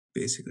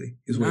 Basically,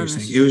 is what you're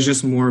saying. It was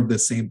just more of the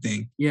same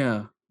thing.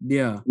 Yeah.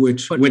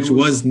 Which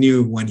was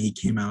new when he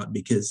came out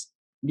because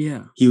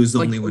he was the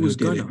only one who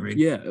did it, right?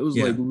 Yeah, it was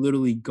like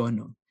literally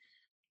Gunna.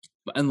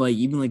 And like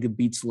even like the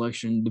beat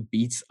selection, the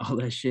beats, all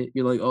that shit.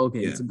 You're like, oh,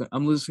 okay,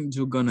 I'm listening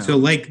to a Gunna.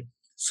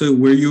 So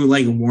were you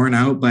like worn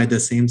out by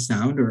the same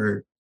sound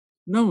or?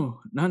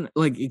 No, not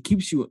like it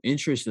keeps you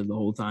interested the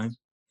whole time.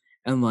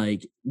 And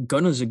like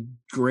Gunna's a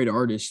great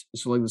artist,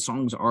 so like the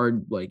songs are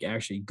like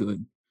actually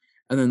good.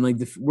 And then like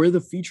where the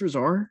features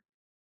are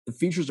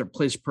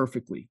placed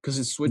perfectly because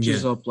it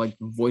switches up like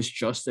the voice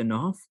just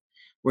enough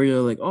where you're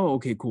like, oh,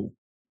 okay, cool.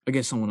 I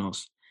guess someone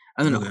else.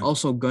 And then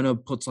also Gunna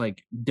puts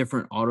like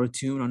different auto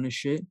tune on this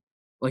shit.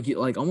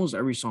 Like almost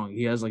every song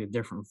he has like a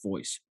different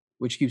voice,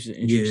 which keeps it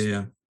interesting.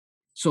 Yeah.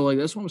 So like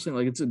that's what I'm saying.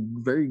 Like it's a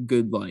very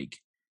good like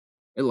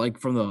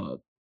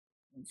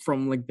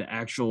from like the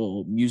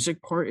actual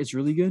music part, it's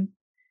really good.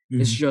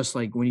 It's just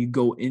like when you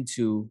go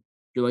into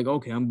you're like,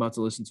 okay, I'm about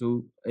to listen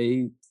to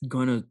a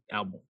Gunna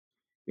album.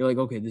 You're like,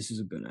 okay, this is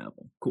a Gunna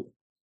album. Cool.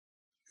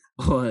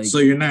 Like, so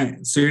you're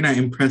not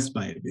impressed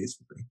by it,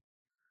 basically.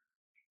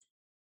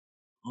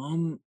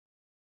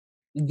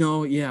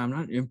 No, yeah, I'm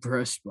not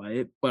impressed by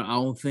it, but I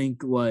don't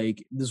think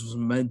like this was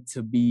meant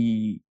to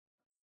be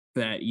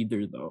that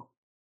either, though.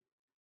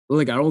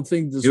 Like, I don't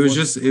think this. It was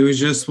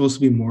just supposed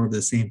to be more of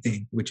the same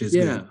thing, which is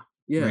good,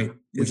 right?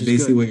 It's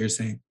basically what you're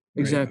saying.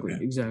 Exactly,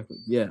 exactly,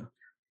 yeah.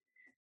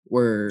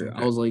 Where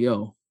I was like,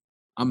 yo,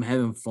 I'm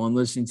having fun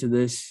listening to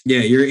this. Yeah,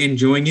 you're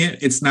enjoying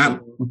it. It's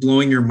not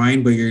blowing your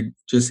mind, but you're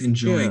just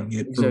enjoying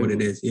it for what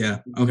it is.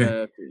 Yeah. Okay.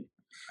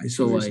 Exactly.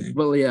 So like,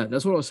 but yeah,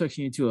 that's what I was texting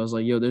you too. I was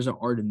like, yo, there's an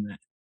art in that.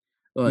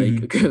 Like,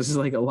 because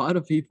like a lot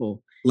of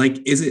people. Like,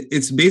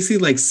 it's basically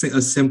like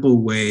a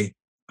simple way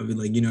of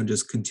like,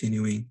 just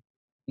continuing.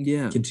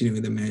 Yeah.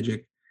 Continuing the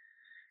magic.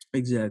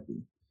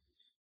 Exactly.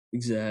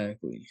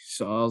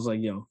 So I was like,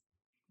 yo,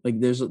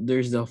 like there's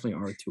definitely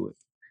art to it.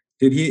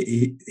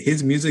 Dude,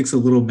 his music's a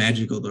little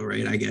magical though,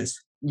 right? I guess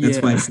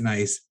that's why it's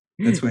nice.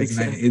 That's why it's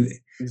nice.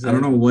 I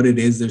don't know what it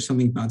is. There's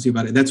something bouncy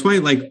about it. That's why,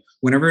 like,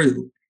 whenever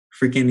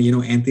freaking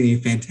Anthony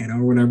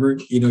Fantano or whatever,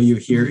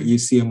 you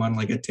see him on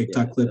like a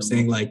TikTok clip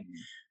saying like,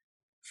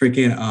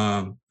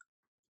 freaking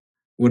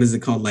what is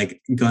it called?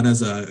 Like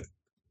Gunna's a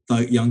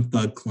young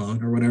thug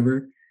clone or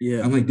whatever.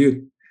 Yeah, I'm like,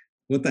 dude,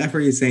 what the F are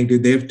you saying,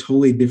 dude? They have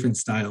totally different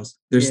styles.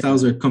 Their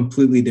styles are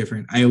completely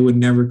different. I would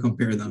never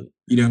compare them.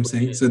 You know what I'm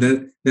saying? So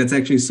that's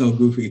actually so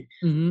goofy.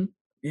 Mm-hmm.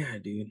 Yeah,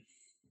 dude.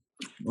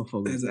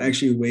 That's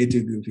actually way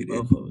too goofy, dude.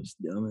 Motherfuckers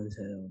dumb as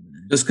hell,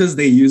 man. Just because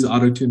they use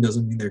autotune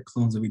doesn't mean they're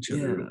clones of each other.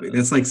 Yeah. Real quick.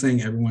 That's like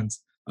saying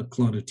everyone's a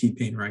clone of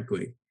T-Pain right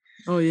quick.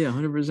 Oh yeah,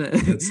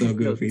 100%. That's so Yo,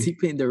 goofy.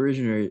 T-Pain, the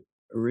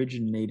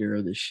originator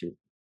of this shit,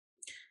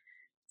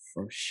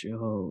 for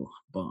sure.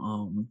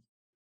 But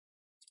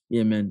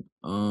yeah, man.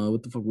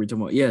 What the fuck were we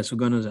talking about? Yeah, so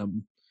Gunna's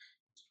album.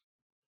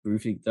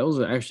 Briefly, that was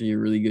actually a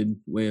really good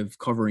way of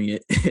covering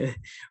it.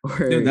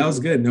 Dude, that was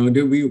good. No,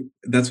 dude,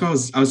 that's why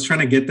I was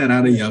trying to get that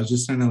out of you. I was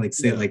just trying to like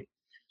say like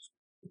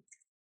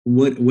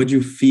what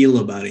you feel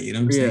about it, you know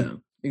what I'm saying? Yeah,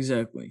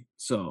 exactly.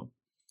 So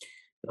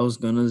that was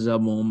Gunna's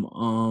album.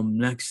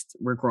 Next,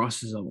 Rick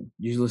Ross's album.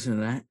 Did you listen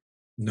to that?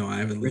 No, I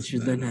haven't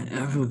listened Richer to that. Than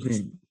That Ever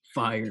Been.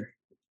 Fire.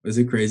 Was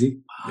it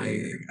crazy?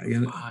 Fire.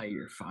 Yeah,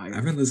 Fire. I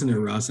haven't listened to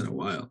Ross in a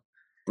while.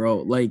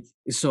 Bro, like,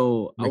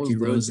 so Ricky I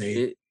was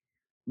Rose.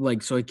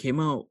 like, so it came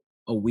out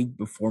a week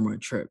before my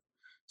trip.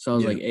 So I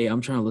was like, hey,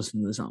 I'm trying to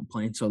listen to this on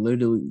plane. So I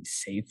literally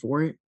saved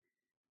for it.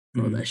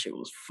 Bro, that shit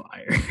was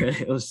fire.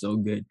 It was so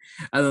good.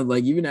 And then,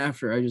 like, even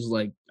after I just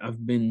like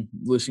I've been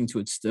listening to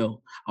it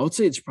still. I would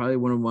say it's probably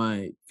one of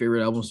my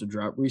favorite albums to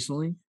drop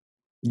recently.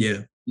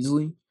 Yeah.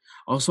 Easily.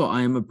 Also,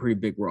 I am a pretty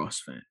big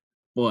Ross fan.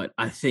 But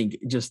I think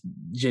just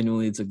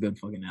genuinely it's a good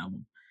fucking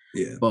album.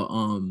 Yeah. But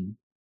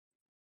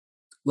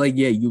like,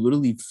 yeah, you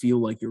literally feel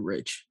like you're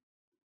rich.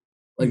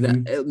 Like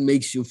that, it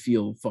makes you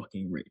feel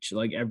fucking rich,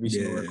 like every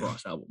single Rick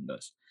Ross album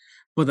does.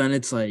 But then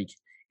it's like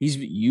he's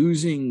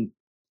using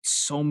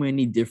so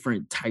many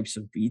different types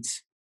of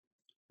beats.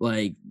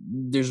 Like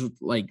there's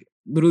like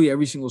literally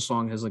every single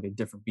song has like a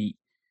different beat,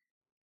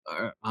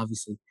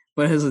 obviously,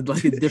 but it has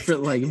like a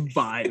different like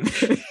vibe.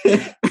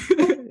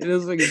 It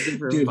has like a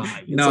different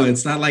vibe. No,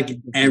 it's not like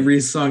every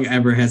song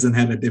ever hasn't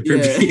had a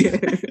different beat.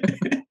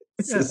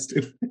 It's so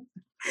stupid.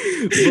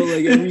 But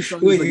like every song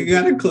wait, you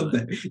gotta clip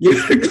that. You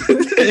gotta clip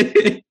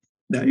that.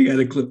 Now you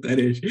gotta clip that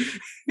ish.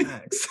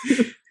 Facts.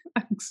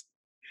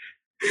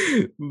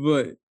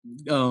 But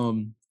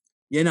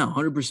yeah, no,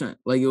 100%.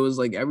 Like it was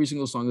like every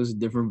single song is a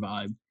different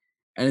vibe,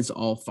 and it's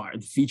all fire.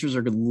 The features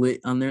are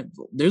lit on there.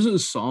 There's a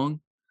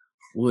song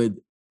with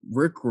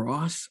Rick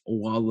Ross,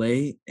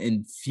 Wale,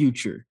 and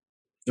Future.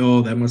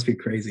 Oh, that must be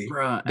crazy.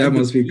 Bruh, that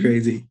must be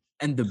crazy.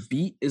 And the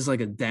beat is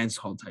like a dance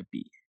hall type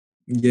beat.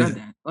 Yeah. Not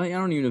that. Like I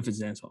don't even know if it's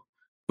dance hall,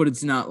 but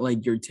it's not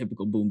like your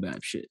typical boom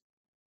bap shit.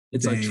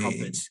 It's like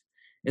trumpets.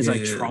 It's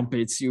like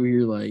trumpets. You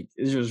hear like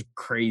it's just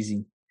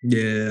crazy.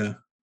 Yeah.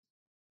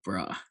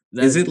 Bruh.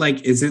 Is it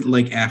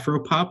like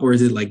Afro pop or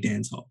is it like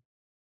dancehall?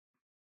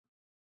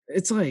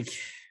 It's like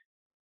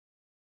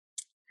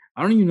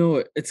I don't even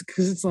know. It's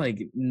because it's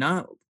like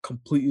not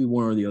completely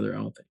one or the other. I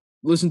don't think.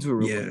 Listen to it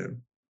real quick.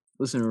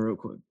 Listen to it real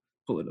quick.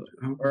 Pull it up.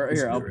 Or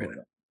here, I'll pull it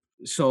up.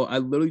 So I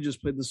literally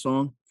just played the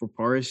song for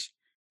Paris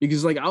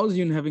because like I was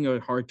even having a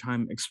hard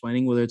time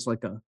explaining whether it's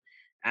like a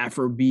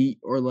Afro beat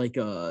or like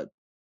a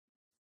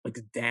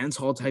dance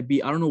hall type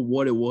beat. I don't know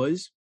what it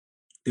was.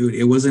 Dude,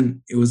 it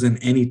wasn't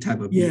any type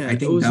of beat. I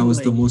think that was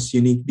like, the most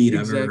unique beat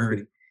I've ever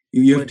heard.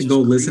 You have to go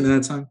listen to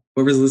that song.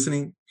 Whoever's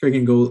listening,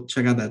 freaking go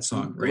check out that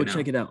song right now. Go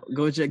check it out.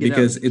 Go check it out.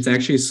 Because it's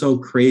actually so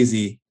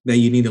crazy that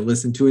you need to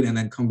listen to it and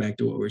then come back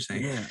to what we're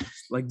saying. Yeah.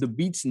 Like the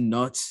beat's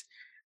nuts.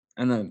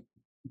 And then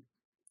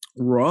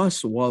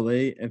Ross,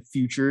 Wale, and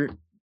Future,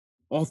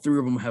 all three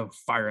of them have a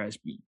fire ass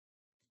beat.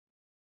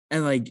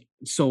 And like,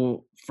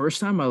 so first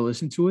time I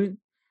listened to it,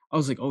 I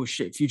was like, oh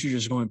shit, Future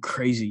just going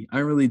crazy. I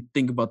didn't really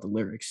think about the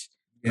lyrics.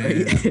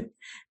 Right? Yeah.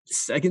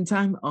 Second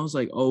time, I was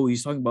like, oh,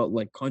 he's talking about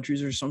like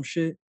countries or some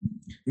shit.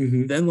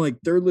 Then like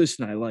third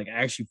listen, I like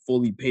actually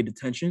fully paid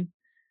attention.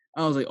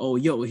 I was like, oh,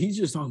 yo, he's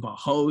just talking about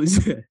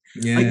hoes.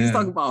 Yeah, like he's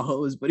talking about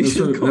hoes, but he's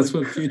that's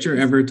what Future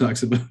ever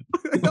talks about.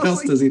 What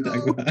else does he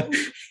talk about?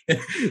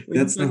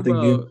 That's nothing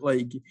new.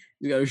 Like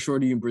he's got a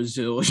shorty in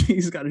Brazil.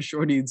 He's got a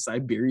shorty in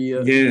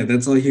Siberia. Yeah,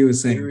 that's all he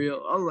was saying.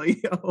 I was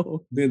like,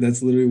 yo, dude,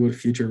 that's literally what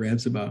Future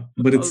raps about.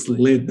 But it's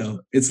lit though.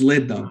 It's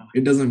lit though.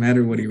 It doesn't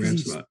matter what he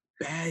raps about.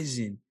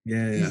 Spazzing.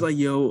 Yeah, he's like,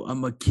 yo,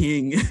 I'm a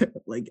king.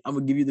 Like I'm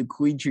gonna give you the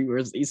queen tree.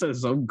 Where he said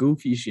some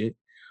goofy shit.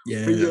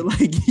 Yeah, but you're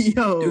like,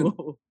 yo.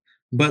 Dude.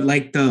 But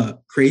like the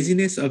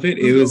craziness of it,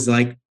 it was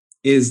like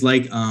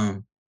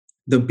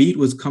the beat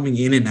was coming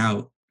in and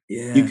out.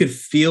 Yeah, you could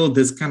feel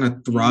this kind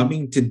of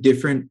throbbing to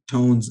different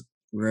tones,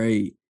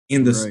 right?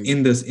 In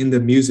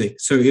the music.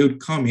 So it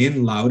would come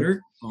in louder,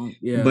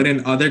 but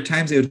in other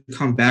times it would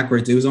come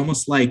backwards. It was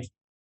almost like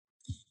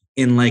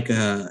in like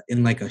a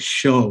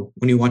show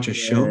when you watch a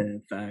show.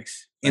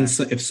 Facts. And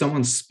so if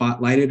someone's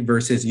spotlighted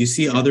versus you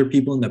see other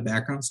people in the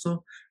background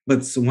still,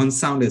 but one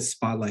sound is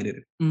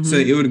spotlighted. So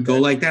it would go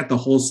like that the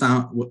whole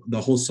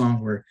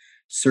song where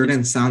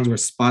certain sounds were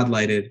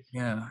spotlighted.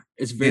 Yeah,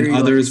 it's very. And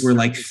others were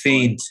like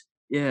faint.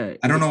 Yeah,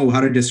 I don't know how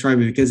to describe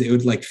it because it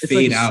would like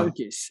fade out.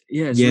 Circus.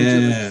 Yeah,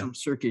 like some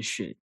circus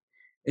shit.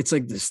 It's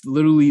like this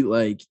literally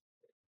like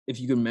if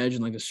you can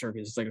imagine like a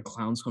circus, it's like a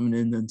clown's coming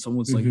in, then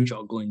someone's like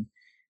juggling.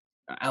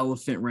 An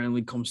elephant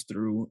randomly comes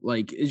through.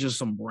 Like it's just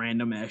some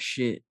random ass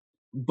shit,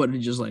 but it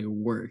just like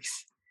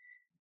works.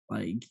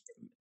 Like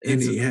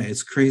And it's yeah,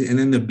 it's crazy. And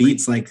then the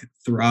beat's like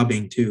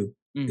throbbing too.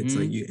 It's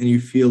like mm-hmm. you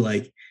feel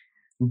like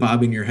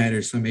bobbing your head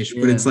or some ish,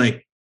 but Yeah.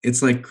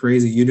 it's like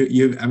crazy.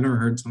 You I've never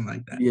heard something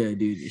like that. Yeah,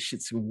 dude, this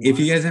shit's If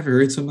you wild. guys ever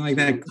heard something like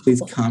that,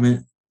 please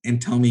comment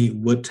and tell me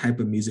what type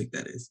of music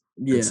that is.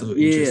 That's Yeah, so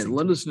yeah. interesting to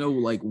Let me. us know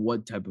like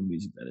what type of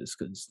music that is,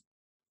 because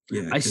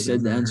Yeah, I because I've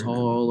said never dance heard that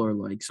before. hall or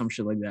like some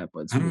shit like that,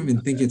 but it's I don't really even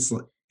not think that. it's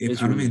like if It's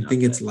I don't really even not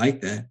think that. it's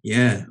like that.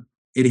 Yeah. Yeah.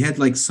 It had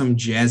like some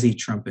jazzy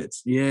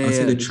trumpets. Yeah, I would say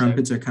yeah, the exactly.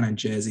 trumpets are kind of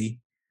jazzy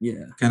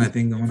Yeah, kind of it's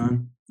thing going different.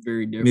 on.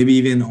 Very Maybe different.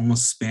 even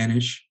almost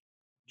Spanish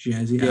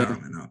jazzy. I Yeah, don't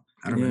even know.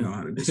 I don't even yeah. know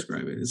how to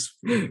describe it. It's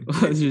fucking It's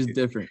crazy, just dude.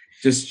 different.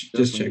 Just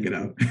Definitely check it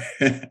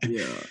different. out.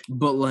 Yeah.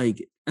 But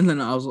like, and then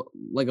I was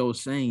like I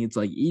was saying, it's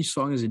like each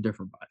song is a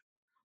different vibe.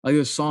 Like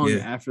a song Yeah.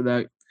 after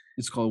that,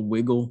 it's called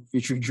Wiggle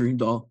featuring Dream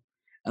Doll.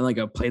 And like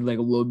I played like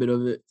a little bit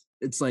of it.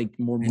 It's like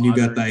more And you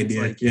got the modern. It's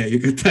idea. like Yeah, you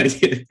got the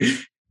idea.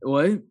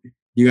 what?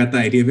 You got the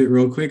idea of it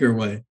real quick or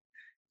what?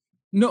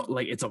 No,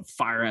 like it's a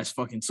fire ass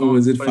fucking Oh, song,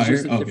 was it but it's fire?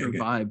 just a Okay, different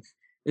okay. vibe.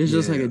 It's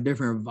just like a Yeah.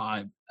 different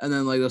vibe. And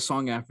then like the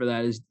song after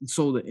that is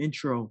so the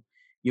intro,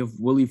 you have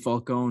Willie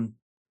Falcone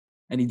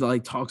and he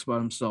like talks about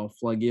himself,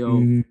 like, yo,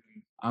 Mm,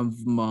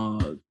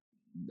 I'm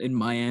in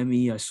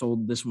Miami, I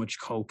sold this much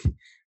coke.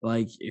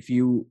 Like if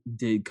you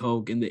did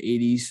coke in the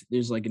 80s,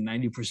 there's like a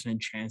 90%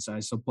 chance I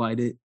supplied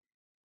it.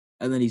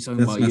 And then he's talking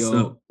that's about, messed up.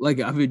 yo,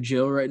 like I'm in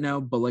jail right now,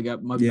 but like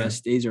my Yeah.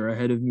 best days are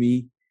ahead of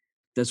me.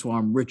 That's why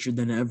I'm richer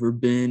than ever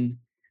been.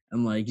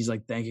 And like he's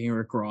like thanking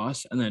Rick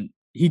Ross, and then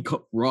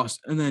Ross,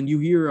 and then you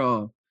hear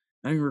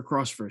thanking Rick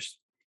Ross first.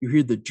 You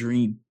hear the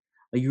dream,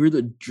 like you hear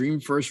the dream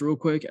first, real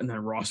quick, and then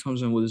Ross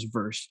comes in with his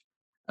verse,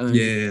 and then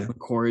just Yeah. the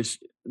chorus,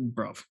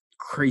 bro,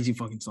 crazy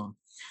fucking song.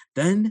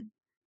 Then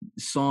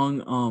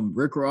song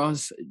Rick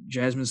Ross,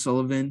 Jasmine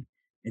Sullivan,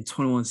 and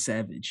 21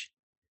 Savage.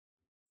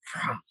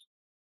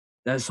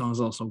 That song is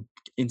also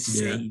Yeah.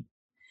 insane.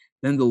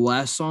 Then the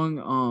last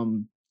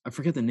song, I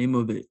forget the name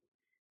of it.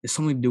 It's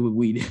something to do with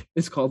weed.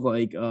 It's called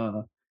like hang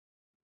on,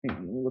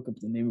 let me look up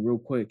the name real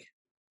quick.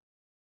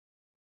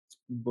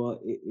 But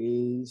it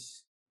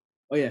is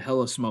oh yeah,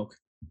 Hella Smoke.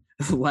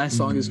 The last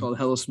song is Mm, called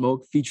Hella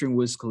Smoke featuring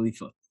Wiz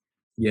Khalifa.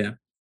 yeah.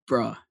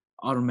 Bruh,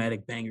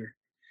 automatic banger.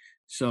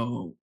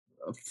 So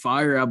a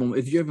fire album.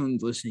 If you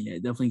haven't listened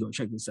yet, definitely go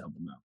check this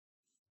album out.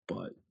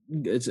 But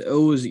it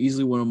was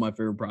easily one of my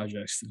favorite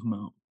projects to come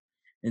out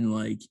in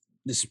like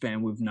the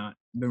span we've not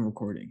been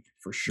recording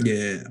for sure.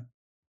 Yeah.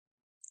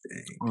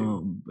 Dang,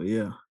 dude. But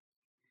yeah.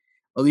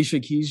 Alicia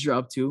Keys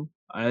dropped too.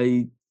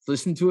 I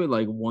listened to it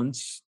like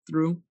once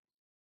through.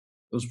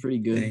 It was pretty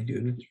good. Dang, It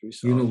dude. was pretty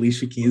You an solid.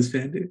 Alicia But Keys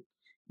fan, dude?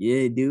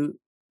 yeah, dude.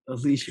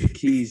 Alicia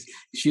Keys.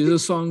 She has a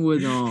song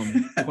with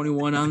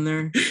 21 on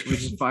there,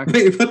 which is fire.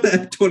 Wait, put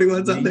that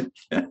 21's on Wayne.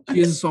 there. She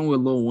has a song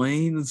with Lil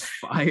Wayne that's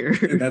fire.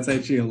 That's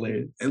actually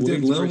hilarious. Dude,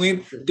 Wayne's verse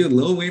is crazy.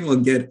 Lil Wayne will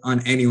get on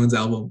anyone's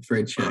album for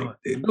a check, Bro,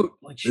 dude. no,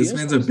 like she This has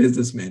man's some a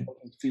businessman.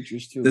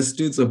 features too. This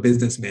dude's a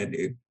businessman,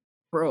 dude.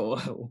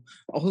 Bro,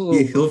 also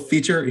He'll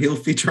feature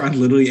on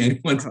literally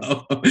anyone's bro,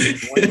 album.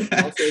 Wayne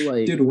also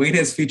like Dude, Wayne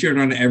has featured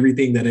on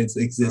everything that has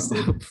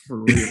existed.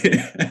 for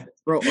real.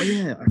 Bro, oh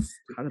yeah,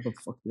 how the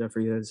fuck did I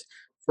forget this?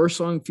 First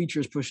song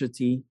features Pusha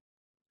T.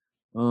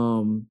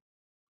 Um,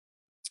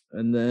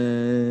 and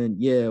then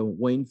yeah,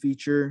 Wayne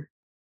feature.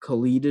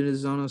 Khalid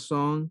is on a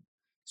song.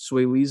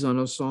 Sway Lee's on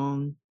a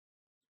song.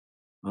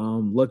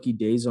 Lucky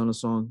Day's on a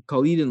song.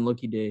 Khalid and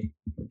Lucky Day,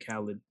 or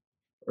Khaled,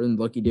 or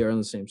Lucky Day are on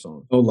the same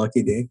song. Oh,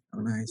 Lucky Day. Oh,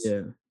 nice.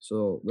 Yeah,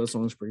 so that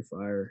song's pretty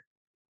fire.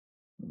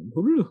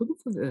 Who the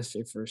fuck did I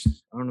say first?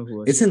 I don't know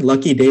who I said. Isn't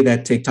Lucky Day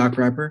that TikTok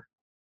rapper?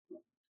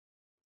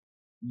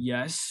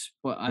 Yes,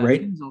 but I think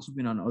Right? he's also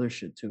been on other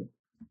shit too.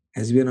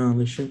 Has he been on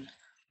this shit?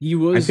 He I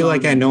was feel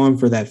like I on know him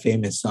for that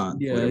famous song,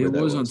 yeah, he whatever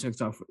that was on was.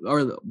 TikTok,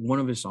 or one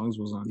of his songs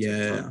was on TikTok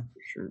Yeah. for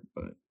sure.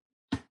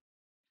 But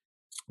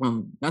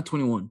not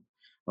 21.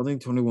 I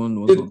think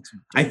 21 was Dude, on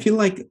I TikTok. feel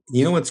like,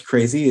 you know what's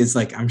crazy is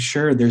like, I'm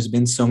sure there's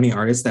been so many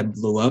artists that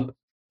blew up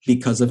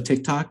because of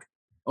TikTok.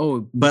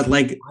 Oh, But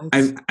like,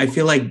 what? I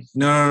feel like,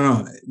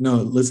 no,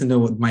 listen to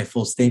what my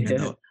full statement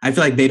Yeah. though. I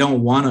feel like they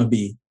don't want to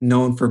be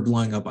known for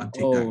blowing up on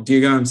TikTok. Oh, Do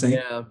you get what I'm saying?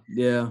 yeah,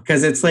 yeah,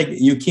 Because it's like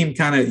you seem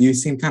kind of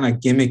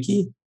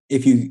gimmicky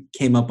if you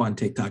came up on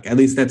TikTok. At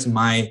least that's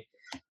my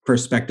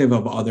perspective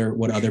of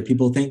what other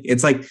people think.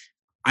 It's like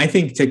I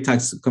think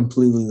TikTok's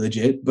completely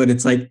legit, but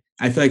it's like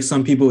I feel like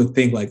some people would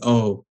think like,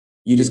 oh,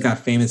 you just yeah. got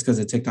famous because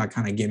of TikTok,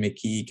 kind of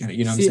gimmicky, kind of,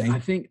 you know what I'm See, saying?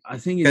 I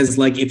think it Because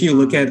like if depends you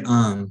look at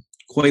on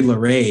Coy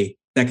Leray,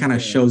 that kind of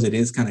yeah, shows it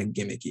is kind of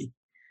gimmicky.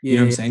 You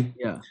know what I'm yeah, saying?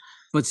 yeah.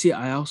 But see,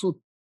 I also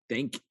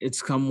think it's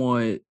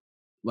somewhat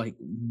like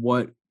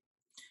what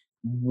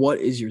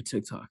is your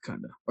TikTok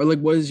kind of, or like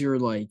what is your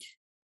like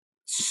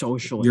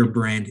social Your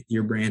brand.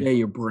 yeah,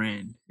 your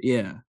brand.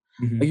 Yeah.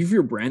 Like Mhm. if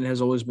your brand has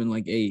always been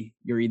like, hey,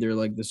 you're either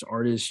like this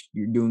artist,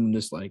 you're doing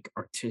this like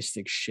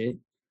artistic shit,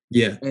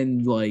 Yeah,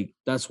 and like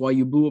that's why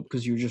you blew up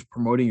because you're just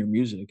promoting your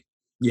music.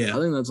 I yeah,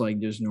 think that's like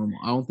just normal.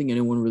 I don't think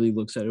anyone really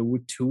looks at it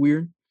too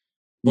weird.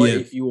 But yeah,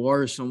 if you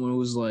are someone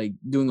who's like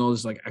doing all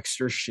this like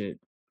extra shit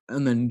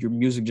and then your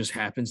music just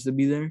happens to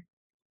be there,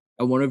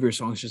 and one of your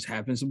songs just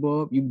happens to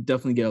blow up, you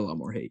definitely get a lot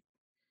more hate.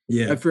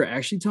 Yeah. If you're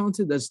actually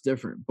talented, that's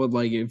different. But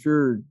like if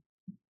you're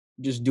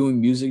just doing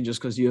music just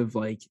because you have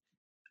like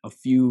a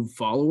few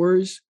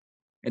followers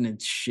and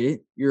it's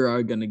shit,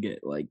 you're gonna get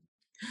like.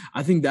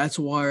 I think that's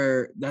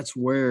where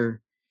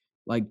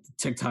like the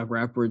TikTok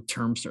rapper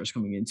term starts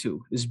coming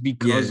into is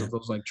because Yeah. of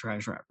those like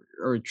trash rappers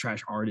or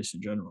trash artists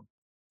in general.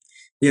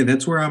 Yeah,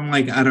 that's where I'm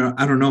like, I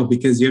don't know,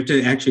 because you have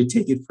to actually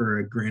take it for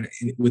a grain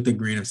with a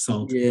grain of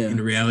salt Yeah,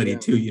 in reality yeah,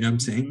 too, you know what I'm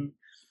saying?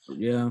 mhm,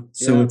 yeah,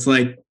 So yeah. it's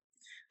like,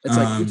 It's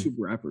like um, YouTube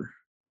rapper.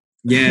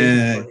 It's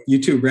yeah, like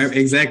YouTube rap,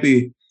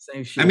 exactly. same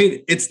I shit.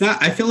 mean, it's not,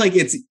 it's I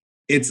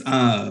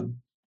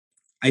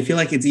feel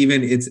like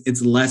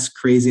it's less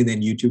crazy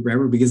than YouTube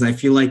rapper because I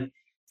feel like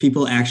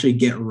people actually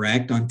get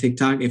wrecked on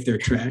TikTok if they're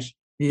trash.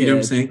 You know what I'm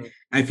Yeah, saying? true.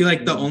 I feel like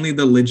Yeah,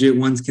 the legit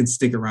ones can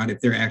stick around if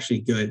they're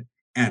actually good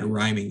at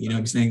rhyming. You know what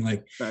I'm facts, saying?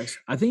 Like facts.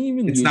 I think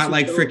even it's not YouTube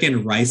like though.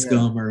 freaking Rice Yeah,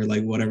 Gum or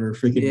like whatever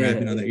freaking yeah,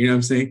 rapping on there. You know what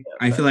I'm saying?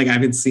 yeah, I feel like facts. I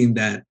haven't seen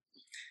that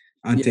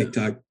on Yeah,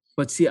 TikTok.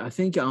 but see, I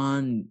think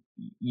on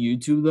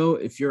YouTube though,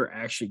 if you're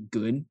actually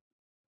good,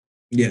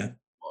 you Yeah.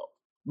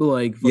 but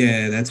like fucking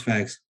Yeah, that's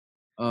facts.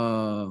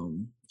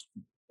 um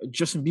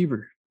Justin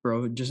Bieber,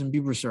 bro. Justin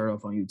Bieber started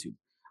off on YouTube.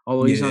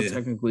 Although he's not Yeah.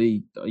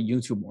 technically a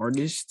YouTube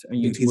artist,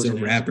 and Dude, YouTube he's a wasn't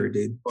his, rapper,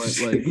 dude. but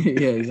like,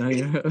 yeah, he's not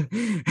even.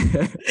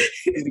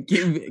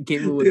 He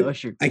came in with Dude,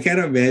 Usher, I can't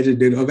imagine,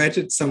 dude.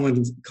 Imagine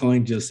someone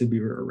calling Justin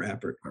Bieber a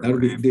rapper. a That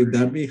would be, dude, rapper.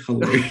 that'd be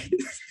hilarious.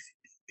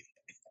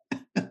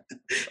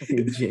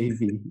 Fucking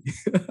JV.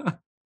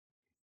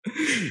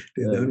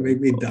 Dude, that would make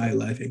me die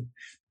laughing.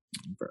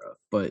 Bro.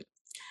 But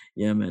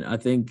yeah, man, I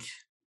think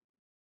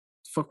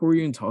fuck what were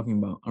you even talking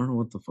about? I don't know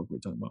what the fuck we're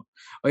talking about.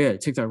 Oh yeah,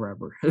 TikTok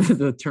rapper.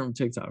 The term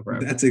TikTok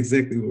rapper. That's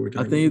exactly what we're I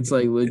talking think about. it's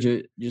like Yeah.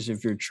 legit just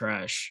if you're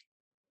trash,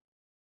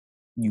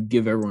 you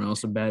give everyone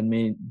else a bad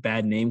name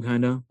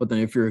kinda. But then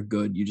if you're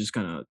good, you just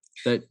kinda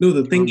that No,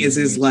 the thing term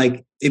doesn't is mean shit.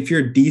 like if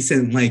you're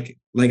decent, like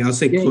I'll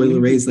say Yeah, Coil even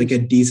if Ray you're is like a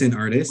decent. decent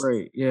artist,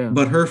 Right, yeah.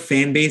 but her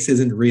fan base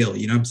isn't real.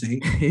 You know what I'm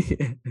saying?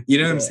 You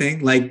know what I'm Yeah,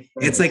 saying? Like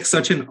it's like facts.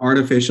 such an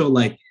artificial,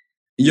 like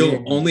Yeah,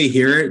 you'll only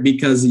hear it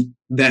because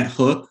that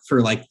hook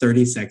for like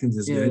 30 seconds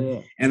is yeah, good.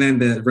 yeah, And then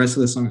the rest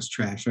of the song is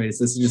trash, right? It's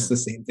this is just yeah. the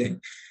same thing.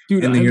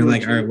 Dude, And then I you're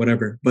like, all legit right,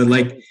 whatever. But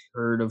like haven't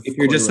heard of if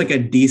you're Coi just like Leray a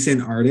in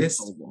decent so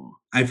artist, long.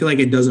 I feel like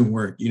it doesn't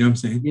work. You know what I'm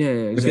saying? Yeah,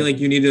 yeah, I feel like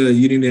exactly.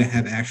 you need to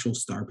have actual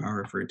star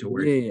power for it to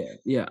work. Yeah, yeah,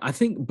 yeah. I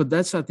think, but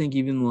that's I think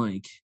even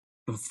like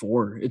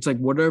before it's like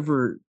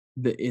whatever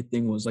the it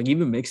thing was, like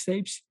even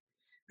mixtapes.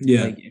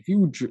 Yeah. Like if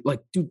you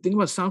like, dude, think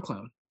about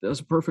SoundCloud. That's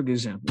a perfect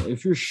example.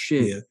 If you're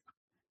shit, Yeah.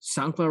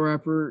 SoundCloud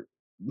rapper,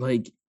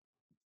 like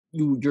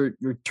you're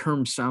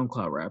termed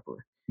SoundCloud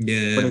rapper. But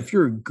Yeah. if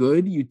you're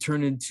good, you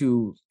turn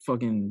into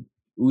fucking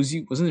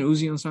Uzi. Wasn't it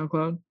Uzi on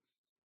SoundCloud?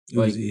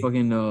 Like Uzi,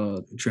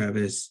 fucking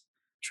Travis,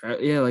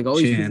 yeah, like all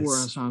these people were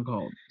on Chance,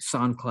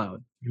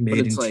 SoundCloud. But Made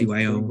it's in like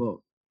when you TYO.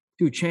 go,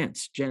 dude,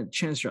 Chance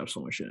drops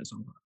so much shit on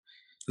SoundCloud.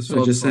 That's what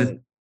I So just it's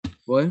said. like,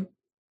 what?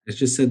 I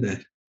just said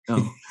that.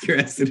 No. You're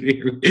asking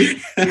me.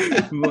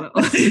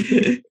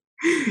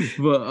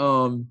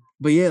 but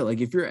but yeah, like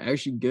if you're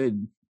actually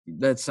good,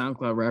 that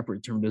SoundCloud rapper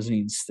term doesn't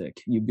even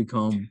stick. You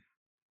become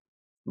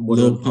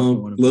whatever Lil the fuck you Pump,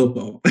 want to Lil be.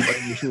 Pump.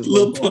 Whatever shit,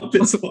 Lil Lil Pump. Pump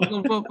is one.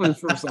 Lil Pump is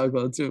from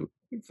SoundCloud too.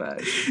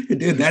 Facts.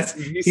 Dude, that's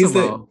He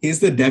somehow, he's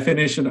the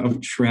definition of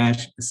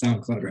trash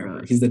SoundCloud rapper.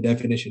 bruh, He's the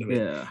definition of it.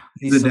 yeah,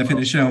 he He's the somehow,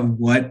 definition of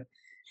what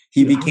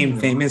he dude, I don't became even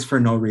know. famous for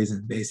no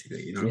reason,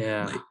 basically, you know?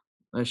 Yeah, Like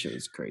that shit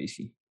was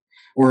crazy.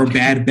 or I can't.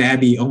 Bad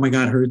Babby. Oh my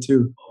god, her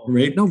too. Oh,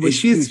 Right? no, but dude,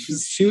 She was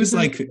she's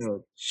like actually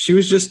dope. she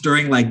was just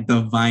during like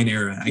the Vine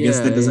era. I guess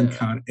that Yeah, doesn't yeah,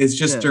 count. It's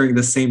just yeah. during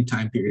the same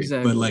time period, but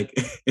Exactly, like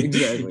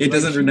exactly. it Like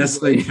doesn't she's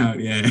necessarily like count.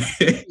 Yeah.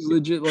 she's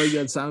legit like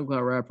that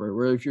SoundCloud rapper.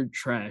 Where if you're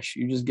trash,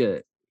 you just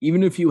get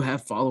even if you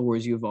have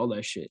followers, you have all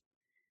that shit.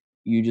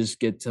 You just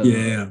get to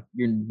Yeah.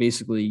 you're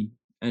basically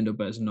end up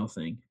as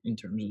nothing in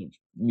terms of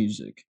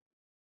music.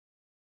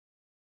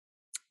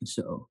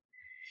 So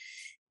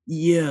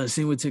yeah,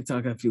 same with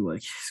TikTok. I feel like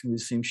it's gonna be the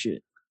same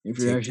shit. If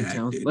you're Tic actually Tac,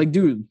 talented, dude. like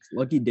dude,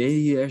 Lucky Day,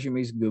 he actually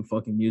makes good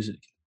fucking music.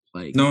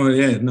 Like, No,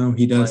 yeah, no,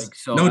 he does.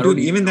 so No, I don't dude,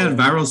 even even that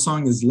know. viral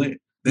song is lit.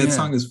 That Yeah,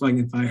 song is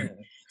fucking fire.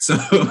 yeah. So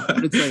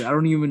But it's like I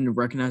don't even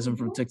recognize him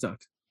from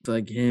TikTok. It's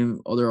like him,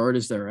 other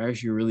artists that are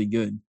actually really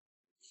good.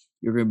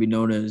 You're gonna be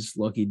known as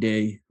Lucky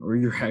Day or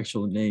your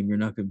actual name. You're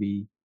not gonna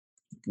be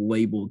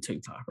labeled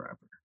TikTok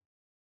rapper.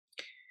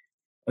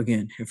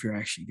 Again, if you're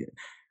actually good,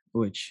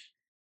 which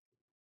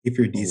if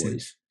you're decent,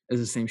 always is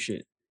the same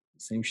shit.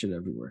 Same shit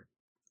everywhere.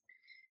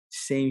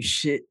 Same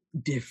shit,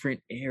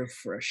 different air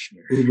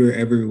freshener. Uber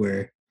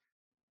everywhere.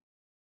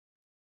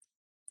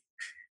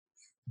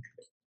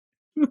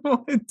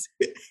 What?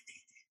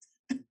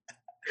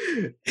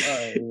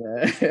 Oh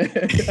man.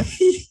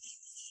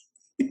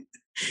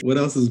 What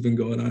else has been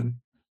going on?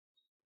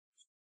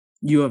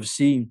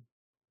 UFC.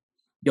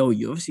 Yo,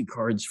 UFC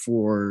cards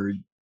for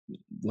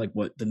like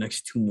what the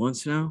next 2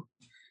 months now?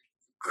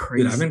 Dude, I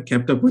Crazy, haven't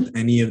kept up with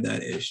any of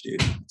that ish,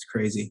 dude. It's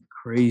crazy.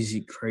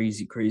 crazy.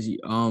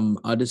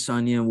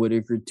 Adesanya and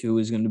Whitaker too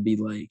is gonna be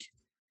like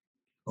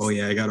Oh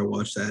yeah, I gotta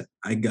watch that.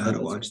 I gotta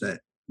that's watch that.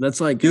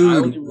 that's like I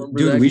only Dude, remember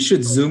dude, that we 'cause should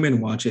it's like, zoom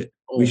and watch it.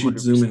 We oh, should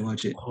zoom 100%, and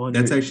watch it.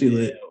 That's 100, actually yeah,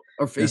 lit.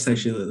 or That's FaceTime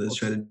actually me. lit. Let's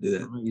try to do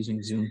that. I'm not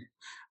using Zoom.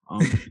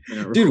 We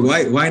cannot Dude,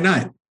 record. why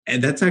not?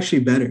 And that's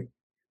actually better.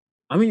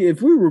 I mean,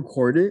 if we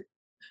record it,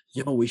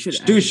 yo, we should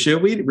Dude, actually.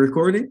 should we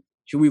record it?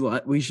 Should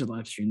we should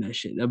live stream that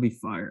shit. That'd be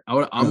fire. I'm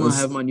Bro, gonna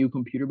have my new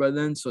computer by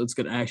then, so it's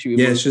gonna actually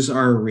be yeah, able it's to. just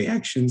our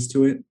reactions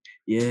to it.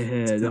 It's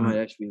Yeah, that kind might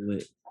of actually be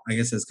lit. I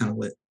guess that's kind of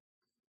lit.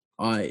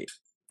 All right,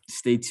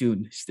 stay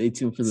tuned. Stay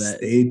tuned for that.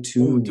 Stay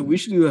Oh, dude, we tuned.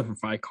 should do that for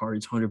fight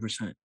cards,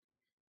 100%.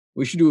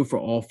 We should do it for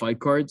all fight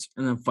cards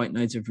and then fight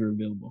nights if you're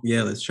available.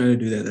 Yeah, let's try to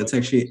do that. That's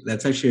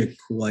actually a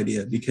cool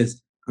idea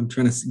because I'm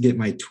trying to get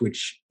my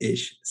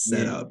Twitch-ish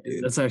set Yeah, up,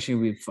 dude. that's actually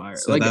gonna be fire.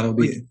 So that'll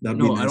be No, I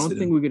nice to don't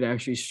think do. we could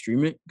actually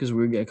stream it because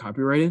we would get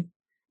copyrighted.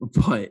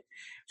 But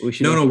we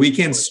should. No, we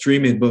can Record.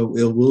 stream it, but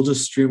we'll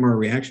just stream our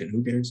reaction.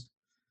 Who cares?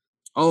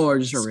 Oh, or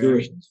just our Screw it.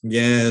 reactions.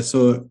 Yeah.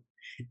 So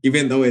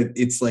even though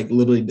it's like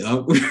literally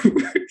dumb,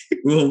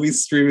 we'll be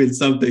streaming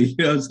something. You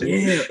know what I'm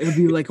saying? Yeah, it'll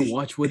be like a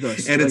watch with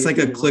us, And it's like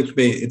a it'll be watch with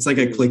clickbait. us. It's like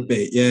a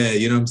clickbait. Yeah,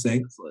 you know what I'm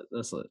saying? That's lit.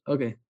 That's lit.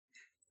 Okay.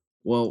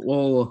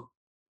 Well,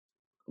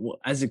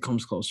 as it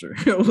comes closer,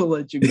 we'll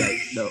let you guys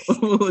know.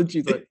 We'll let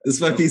you like. This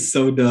might be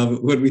so dumb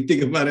when we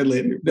think about it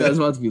later. That's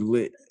about to be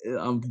lit.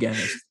 I'm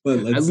gassed. But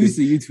At let's least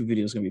see. the YouTube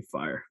video is gonna be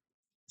fire.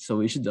 So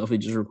we should definitely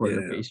just record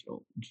your Yeah. face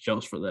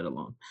just for that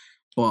alone.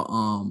 But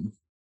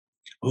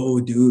Oh,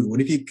 dude,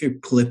 what if you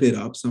could clip it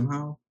up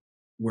somehow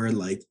where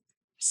like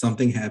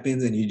something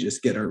happens and you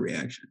just get our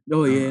reaction?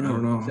 oh yeah, I no,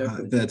 don't know how,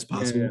 exactly. if that's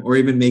possible. Yeah. Or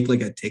even make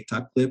like a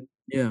TikTok clip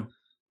Yeah.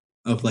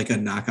 of like a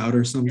knockout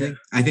or something.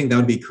 I think that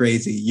would be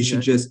crazy. You should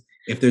Exactly. just,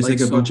 if there's like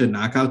a Like, bunch so- of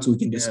knockouts, we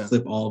can just Yeah.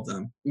 clip all of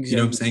them. You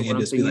know what I'm Exactly. So saying? what And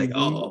I'm just be thinking like,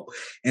 of doing- oh,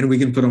 and we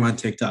can put them on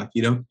TikTok,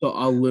 you know? So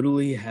I'll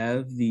literally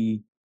have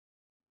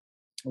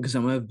because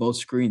I'm gonna have both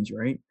screens,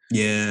 right?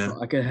 Yeah.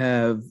 I could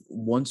have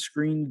one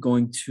screen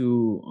going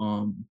to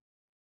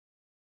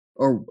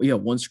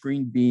one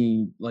screen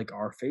being like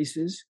our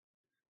faces.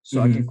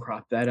 So I can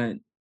crop that in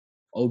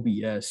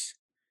OBS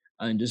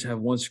and just have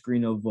one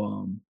screen of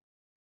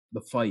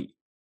the fight.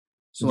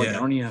 So like I Yeah.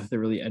 don't even have to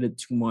really edit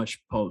too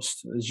much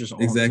post. It's just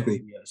all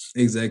Exactly. OBS.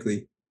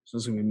 Exactly. So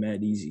it's gonna be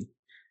mad easy.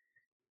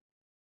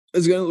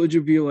 It's gonna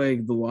legit be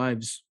like the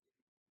lives.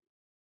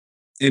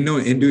 And no,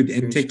 and dude,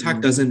 and Your TikTok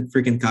screen. doesn't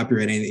freaking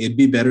copyright anything. It'd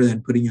be better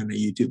than putting it on a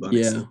YouTube,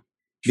 honestly. Yeah.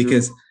 True.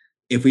 Because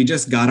if we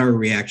just got our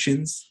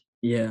reactions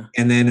Yeah.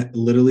 and then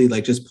literally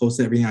like just post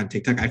everything on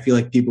TikTok, I feel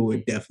like people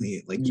would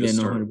definitely like Yeah, just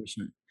no, start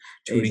 100%.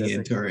 tuning that's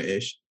into our actually-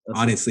 ish. that's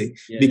Honestly,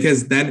 yeah,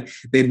 because then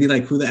they'd be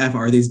like, "Who the f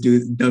are these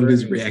dudes? Dumb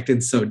dudes Right. reacting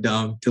so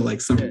dumb to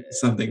like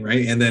something,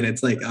 right?" And then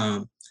it's like,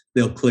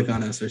 they'll click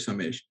on us or some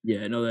ish.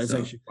 Yeah, no, that's So-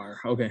 actually fire.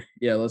 Okay.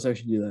 Yeah, let's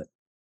actually do that.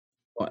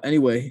 Well,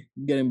 anyway,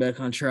 getting back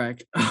on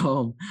track.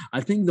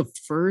 I think the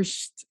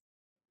first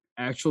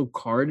actual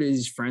card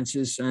is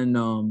Francis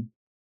and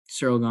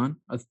Cyril Gane.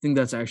 I think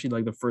that's actually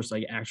like the first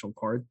like actual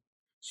card.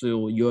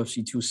 So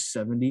UFC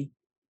 270,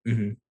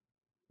 Mhm.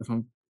 if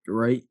I'm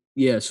right.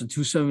 Yeah, so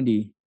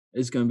 270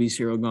 is gonna be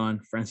Cyril Gane,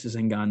 Francis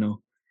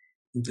Ngannou.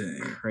 Dang.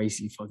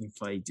 Crazy fucking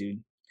fight,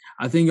 dude.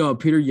 I think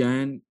Peter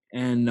Yan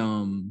and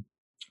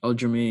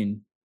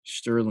Aljamain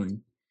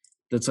Sterling.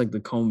 That's like the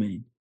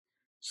co-main.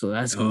 So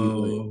that's gonna be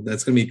lit. Oh,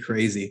 that's gonna be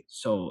crazy.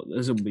 So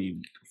this will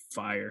be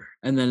fire.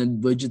 And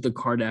then legit the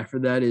card after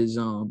that is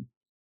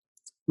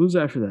who's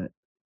after that?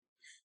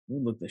 Let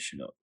me look this shit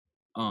up.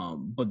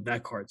 But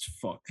that card's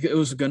fucked. It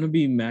was gonna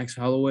be Max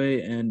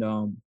Holloway and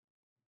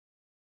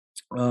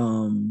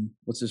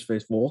what's his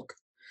face? Volk.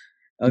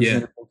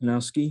 Alexander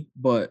Volkanovski.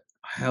 But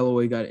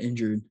Holloway got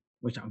injured,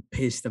 which I'm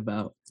pissed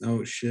about.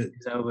 Oh shit.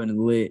 That would have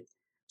been lit.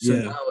 So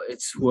Yeah. now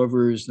it's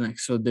whoever's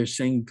next. So they're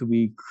saying it could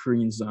be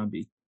Korean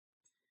Zombie.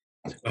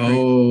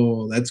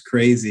 Oh, that's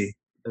crazy.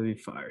 That'd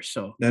be fire.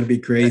 So That'd be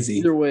crazy.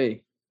 either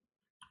way,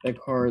 that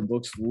card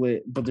looks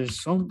lit. But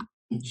there's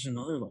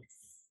another like,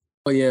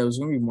 oh yeah, it was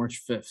gonna be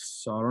March 5th.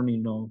 So I don't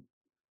even know.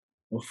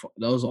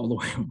 That was all the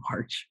way in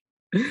March.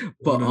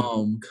 But What a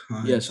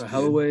yeah. cunt, So dude.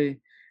 Holloway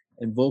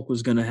and Volk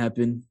was gonna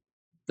happen.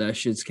 That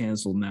shit's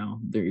canceled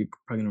now. They're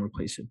probably gonna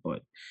replace it.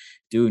 But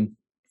dude,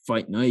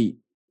 fight night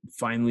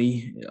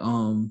finally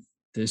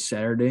this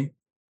Saturday.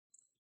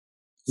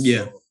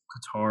 Yeah. So,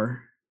 Qatar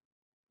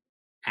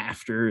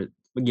after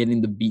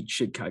getting the beat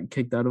shit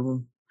kicked out of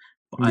him.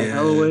 But Yeah.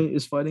 Holloway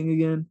is fighting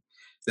again.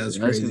 That's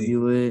That's gonna crazy. be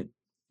lit.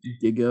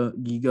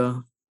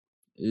 Giga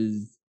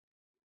is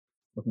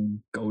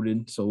fucking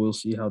goaded. So we'll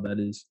see how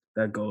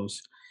that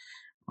goes.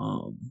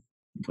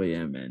 But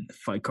yeah, man, the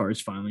fight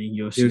cards finally.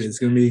 UFC. Dude, it's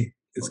gonna be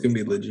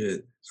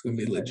legit. It's gonna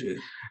be legit.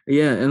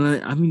 Yeah, and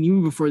then, I mean,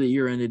 even before the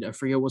year ended, I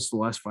forget what's the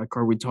last fight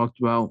card we talked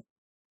about.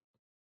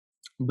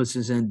 But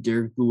since then,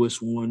 Derek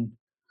Lewis won.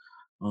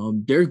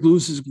 Derek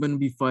Lewis is going to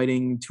be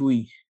fighting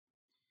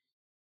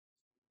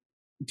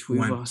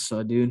When?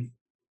 Vasa, dude,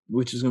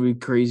 which is going to be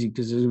crazy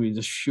because there's going to be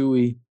the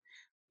Shui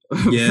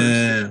versus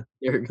Yeah.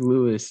 Derek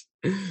Lewis.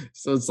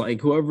 So it's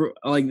like whoever,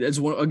 like that's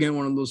one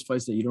of those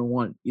fights that you don't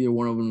want either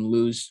one of them to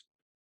lose.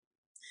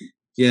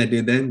 Yeah,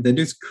 dude, that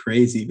dude's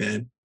crazy,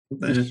 man.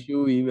 What the He's heck?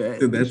 chewy, man.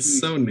 Dude, He's that's chewy.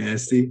 so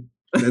nasty.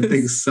 That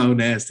thing's so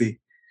nasty.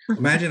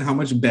 Imagine how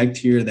much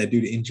bacteria that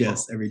dude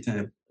ingests Oh, every yeah,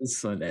 time. it's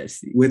so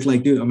nasty. With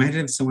like, dude,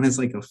 imagine if someone has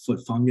like a foot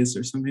fungus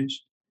or something.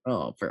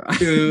 Oh, bro.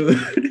 Dude,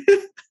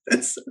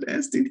 that's so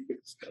nasty. Dude.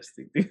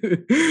 Disgusting,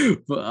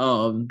 dude.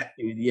 But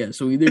dude, yeah.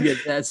 So we either get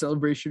that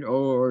celebration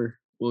or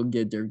we'll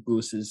get Derek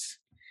Lewis's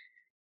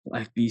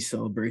Black Beast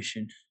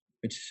celebration,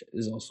 which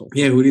is also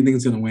Yeah, fun. who do you think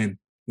is gonna win?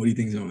 What do you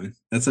think is gonna win?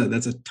 That's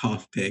a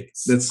tough pick.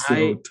 That's so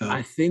I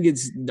tough.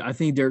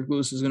 think Derek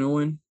Lewis is gonna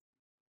win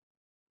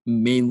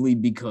mainly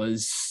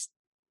because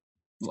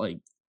like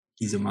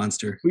He's a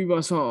monster. We've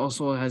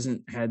also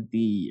hasn't had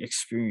the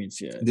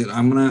experience yet. Dude,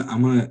 I'm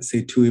gonna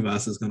say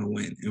Tuivasa is gonna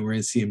win, and we're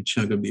gonna see him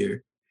chug a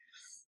beer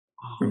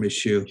from Oh, his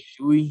shoe.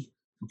 Chewy,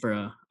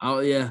 bruh.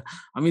 Oh yeah.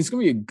 I mean, it's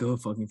gonna be a good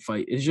fucking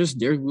fight. It's just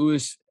Derek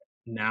Lewis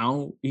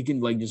now. He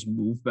can like just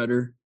move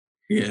better.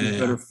 He has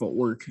better Yeah,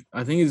 footwork.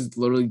 I think it's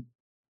literally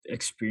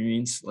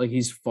experience. Like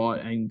he's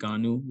fought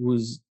Ngannou,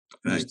 who's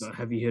just facts. a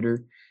heavy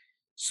hitter.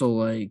 So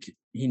like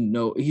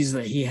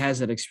he has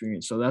that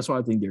experience. So that's why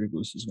I think Derek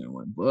Lewis is gonna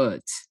win.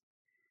 But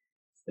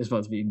it's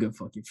about to be a good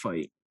fucking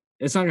fight.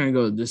 It's not gonna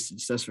go the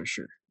distance, that's for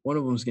sure. One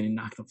of them's getting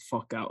knocked the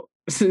fuck out.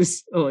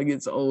 Like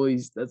it's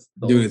always that's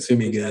the Dude, only it's gonna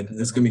be always good. happens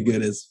in It's gonna be good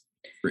heavyweight, as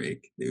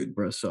freak, dude.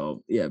 bro.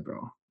 So yeah,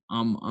 bro.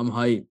 I'm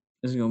hyped.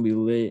 This is gonna be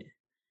lit.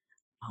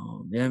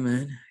 Yeah,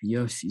 man.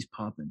 UFC's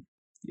popping.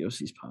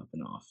 UFC's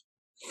popping off.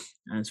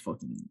 And it's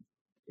fucking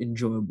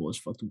enjoyable as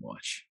fuck to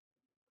watch.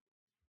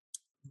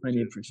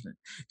 98%.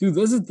 Dude,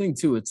 that's the thing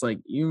too. It's like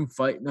even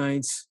fight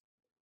nights,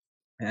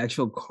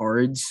 actual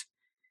cards,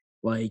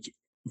 like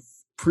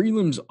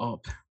prelims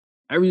up.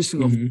 Every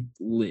single Hmm.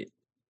 lit.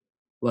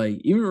 Like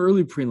even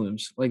early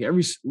prelims, like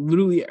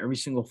literally every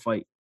single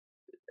fight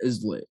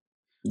is lit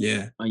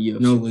Yeah. on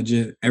No, UFC.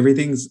 legit.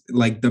 Everything's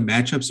like the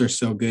matchups are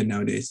so good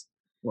nowadays.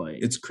 Like,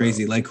 It's bro,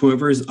 crazy. Like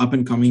whoever's up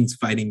and coming is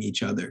fighting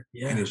each other,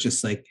 and yeah, it's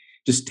just like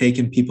just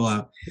taking people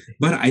out.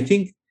 But I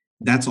think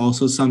that's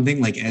also something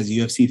like as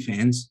UFC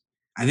fans,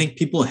 I think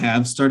people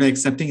have started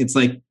accepting. It's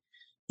like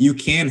you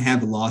can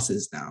have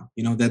losses now.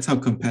 You know, that's how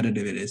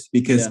competitive it is yeah,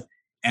 because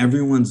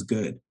everyone's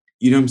good.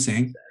 You know what I'm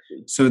saying? exactly.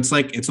 So it's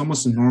like it's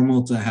almost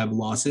normal to have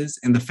losses,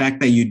 and the fact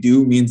that you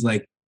do means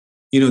like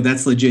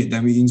that's legit.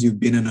 That means you've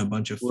been in a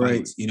bunch of Right,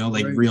 fights.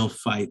 Like right, real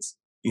fights.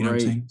 You know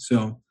what I'm right. saying?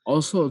 So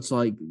Also, it's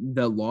like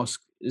that loss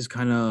is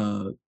kind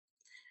of.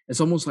 It's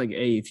almost like,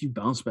 hey, if you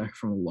bounce back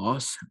from a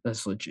loss,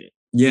 that's legit.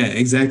 yeah, Like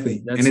exactly.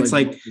 And that's it's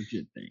like the like most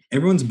legit thing.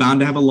 everyone's bound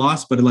to have a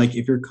loss, but like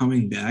if you're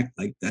coming back,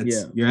 like that's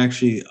Yeah. you're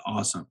actually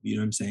awesome. You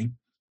know what I'm saying?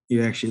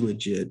 You're actually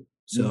legit.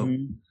 So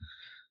Hmm.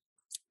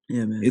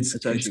 Yeah, man. it's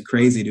That's it's actually fun.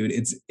 crazy, dude.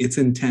 It's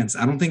intense.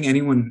 I don't think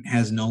anyone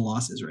has no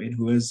losses, right?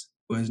 Who has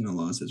no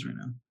losses right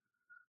now?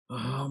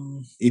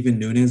 Um, Even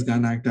Nunes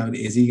got knocked out.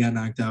 Izzy got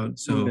knocked out. Everyone got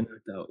So,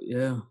 knocked out.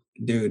 Yeah.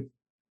 dude,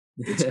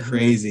 it's Yeah, man.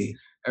 crazy.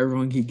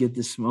 Everyone can get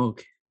the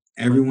smoke.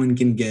 Like Everyone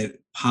can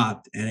get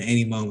popped at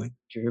any moment.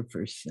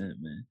 100%,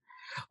 man.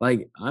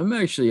 Like, I'm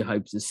actually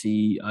hyped to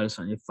see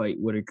Adesanya fight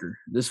Whitaker.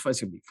 This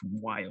fight's gonna be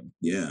wild.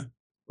 Yeah.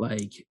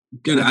 Like,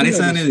 Dude, I think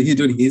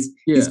Adesanya, he's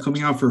yeah,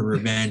 coming out for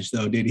revenge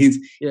though, dude. He's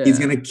yeah.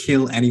 gonna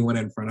kill anyone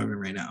in front of him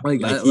right now.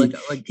 Like,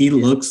 Like he he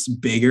yeah, looks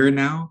bigger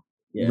now.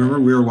 yeah. Remember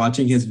we were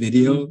watching his Mhm.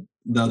 video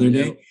the other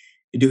Yep. day?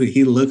 Dude,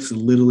 he looks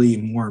literally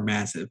more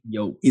massive.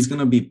 Yo. He's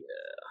gonna be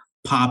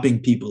popping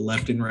people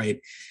left and right.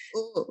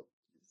 Oh,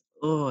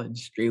 oh,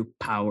 straight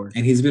power.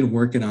 And he's been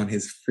working on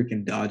his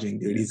freaking dodging,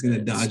 dude. Yeah, He's gonna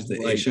man. dodge the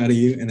ish Like, out of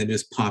you and then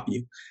just pop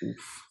you.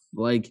 oof.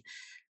 Like,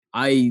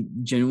 I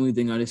genuinely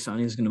think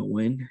Adesanya is gonna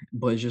win,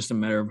 but it's just a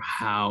matter of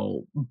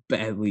how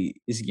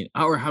badly is he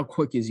gonna, or how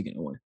quick is he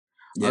gonna win.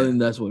 I Yeah, think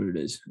that's what it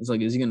is. It's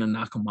like, is he gonna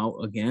knock him out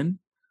again,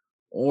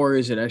 or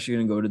is it actually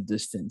gonna go to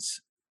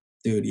distance?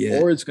 dude. Yeah,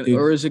 dude.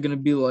 Or is it gonna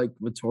be like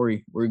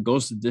Vittori, where he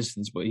goes to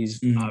distance, but he's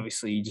Mhm.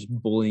 obviously just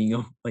bullying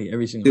him like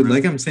every single Dude, round?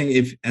 like I'm saying,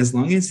 if as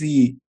long as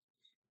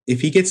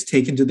if he gets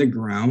taken to the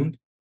ground,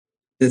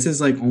 this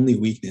is like only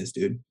weakness,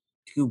 dude.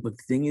 Dude, but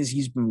the thing is,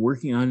 he's been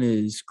working on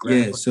his Yeah,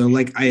 grappling. so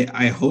like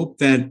I hope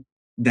that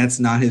that's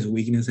not his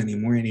weakness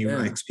anymore, and he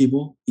Yeah, wrecks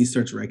people. He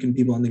starts wrecking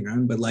people on the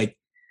ground, but like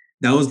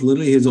that was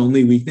literally his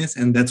only weakness,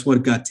 and that's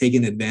what got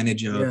taken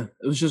advantage of yeah.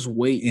 It was just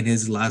weight. in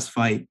his last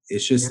fight.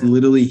 It's just Yeah,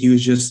 literally he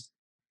was just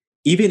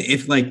even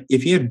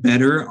if he had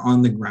better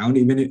on the ground,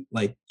 even if,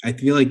 like I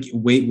feel like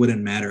weight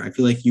wouldn't matter. I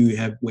feel like you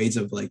have ways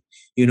of like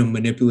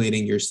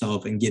manipulating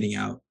yourself and getting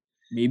out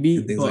maybe,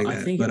 and things but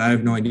like that. But I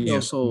have no he idea.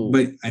 also,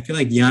 But I feel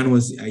like Jan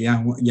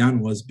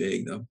was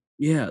big though.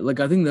 yeah, like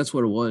I think that's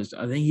what it was.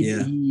 I think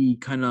Yeah, he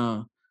kind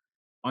of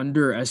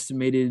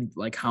underestimated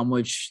like how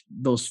much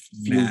those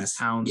few mass.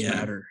 pounds Yeah,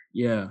 matter.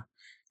 Yeah,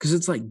 because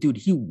it's like, dude,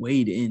 he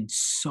weighed in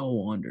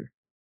so under.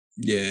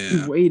 He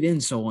yeah. weighed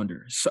in so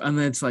under. So, and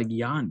then it's like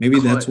Jan Maybe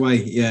cut. that's why.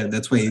 Yeah,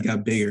 that's why he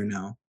got bigger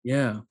now.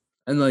 Yeah.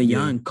 and like Yeah.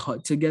 Jan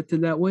cut to get to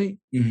that weight,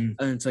 Mhm.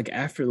 and it's like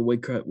after the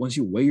weight cut, once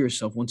you weigh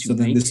yourself, once you So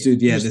then make this it,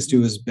 dude, you yeah, just this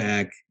dude was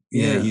back.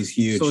 Yeah, yeah. he's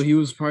So huge. he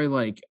was probably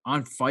like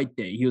on fight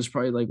day, he was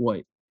probably like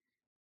what,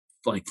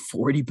 like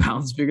 40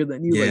 pounds bigger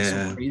than you, like some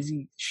Yeah,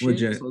 crazy shit.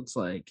 legit. So it's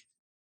like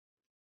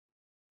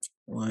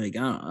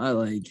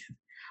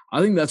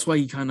I think that's why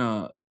he kind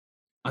of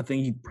I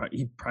think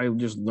he probably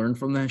just learned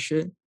from that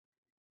shit,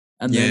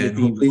 and then Yeah, if and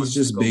he hopefully he's wants to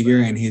just go bigger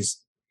back, and he's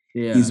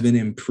yeah, been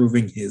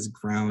improving his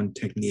ground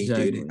technique,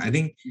 dude. exactly, I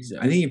think if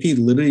exactly, he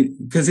literally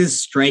because his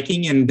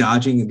striking and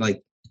dodging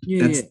like yeah,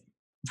 yeah, that's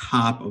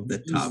top of the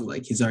top. easily,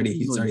 Like he's already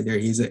easily, there.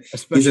 He's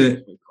especially in a his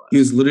weight he class.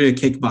 was literally a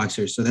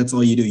kickboxer, so that's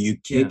all you do. You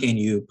kick Yeah, and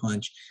you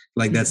punch.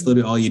 Like that's mhm,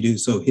 literally all you do.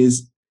 So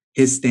his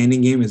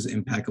standing game is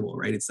impeccable,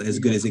 right? It's as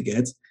good yeah, as it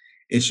gets.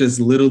 It's just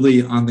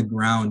literally on the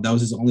ground. That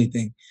was his only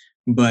thing.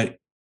 But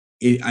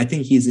I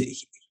think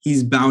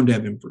he's bound to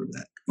have improved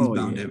that. He's oh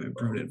bound to yeah, have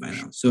improved bro, it for by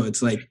sure. now. So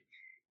it's like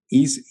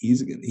he's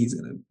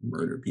gonna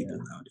murder Yeah, people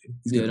now, dude.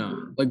 He's yeah, gonna no,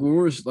 murder them. like we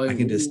were like I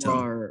can just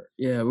tell.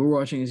 we were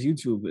watching his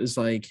YouTube. It's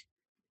like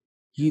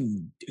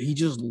he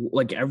just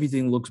like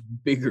everything looks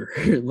bigger.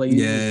 Like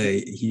Yeah,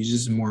 he's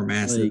just more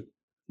massive.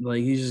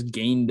 like he just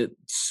gained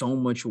so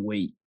much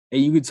weight,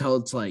 and you could tell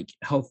it's like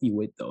healthy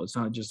weight though. It's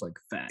not just like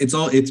fat. It's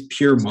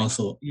pure It's like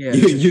muscle. yeah,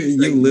 it's You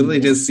like literally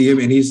just see him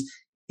muscle. and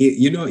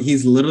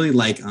he's literally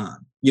like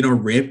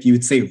ripped. You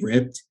would say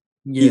ripped.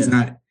 He's Yeah,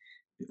 not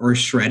or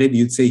shredded.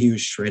 You'd say he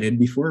was shredded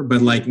before,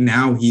 but like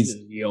now he's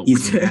just yoked.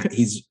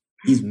 he's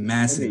Okay,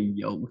 massive.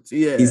 yoked.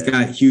 He's Yeah,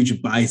 got huge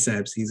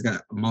biceps. He's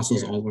got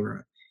muscles yeah, all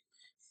over.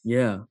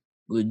 yeah.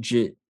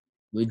 Legit,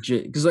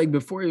 legit. Because like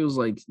before, he was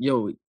like,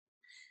 yo,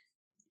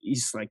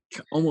 he's like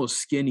almost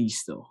skinny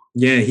still.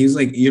 Yeah, he's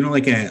like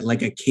like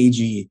a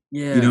kg.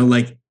 Yeah,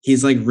 Like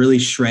he's like really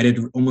shredded,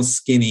 almost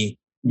skinny,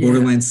 yeah,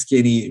 borderline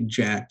skinny,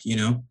 jacked.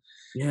 yeah.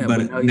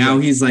 But But now he's now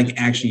like he's like just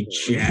actually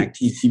bigger. jacked.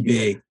 He Yeah,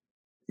 big.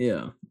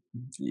 yeah,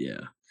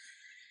 yeah.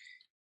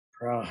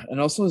 And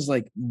also his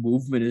like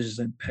movement is just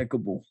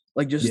impeccable.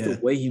 Like just the Yeah.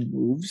 way he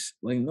moves,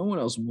 like no one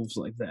else moves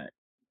like that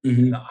in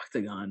the Hmm.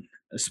 octagon,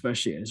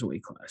 especially at his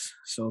weight class.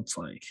 So it's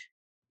like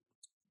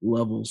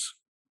levels.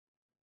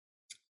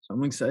 So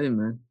I'm excited,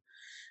 man.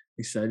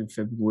 Excited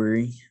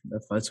February.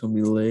 That fight's gonna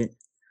be lit.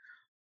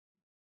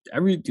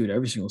 Every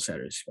single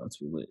Saturday is about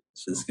to be lit.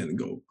 It's So gonna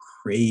go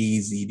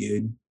crazy,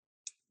 dude.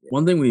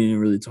 one thing we didn't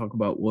really talk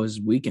about was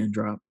weekend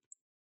drop.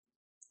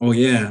 Oh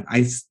yeah,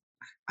 I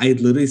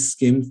literally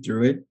skimmed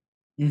through it.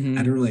 Hmm.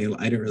 I didn't really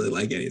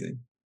like anything.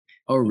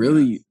 Oh I'll be honest.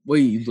 really? Wait,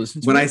 you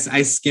listened But to I it?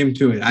 I skimmed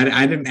to it.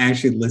 I didn't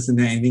actually listen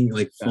to anything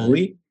like Got it.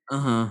 fully.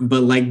 Uh-huh.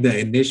 But like the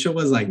initial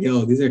was like,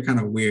 yo, these are kind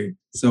of weird.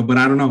 So, but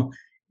I don't know.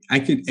 I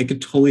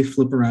could totally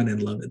flip around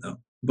and love it though.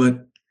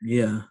 But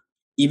Yeah.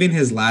 even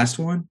his last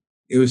one,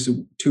 it was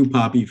too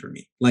poppy for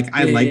me. Like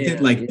I Yeah, liked it,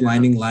 yeah, like yeah.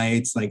 Blinding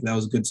Lights, like that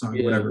was a good song,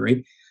 Yeah. whatever,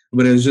 right?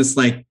 But it was just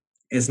like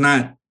it's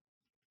not,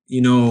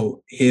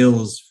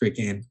 Hills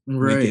freaking weekend,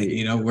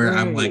 Right. where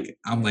Right.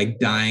 I'm like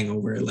dying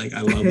over it. Like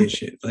I love this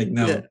shit. Like Yeah,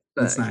 no,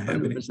 that's facts, not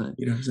happening. 100%.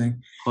 You know what I'm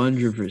saying?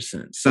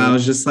 100%. So I So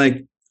was just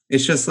like,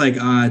 it's just like,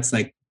 it's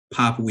like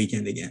pop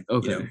weekend again.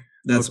 okay.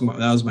 That's Okay.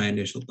 that was my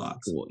initial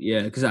thoughts. Cool.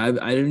 Yeah, because I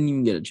didn't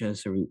even get a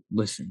chance to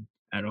listen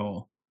at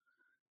all.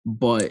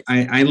 But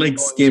I like going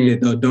skimmed in,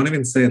 it though. Don't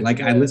even say it. Like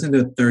I yeah, listened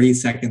to 30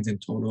 seconds in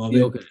total of yeah,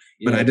 it, okay.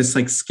 but Yeah, I just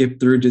like skipped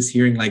through just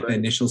hearing like the right.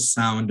 initial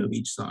sound of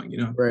each song.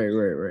 Right,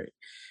 right, right.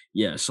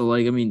 Yeah. So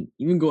like I mean,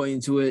 even going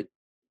into it,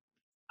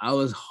 I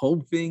was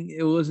hoping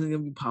it wasn't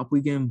gonna be pop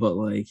weekend, but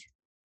like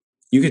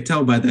You could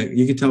tell by the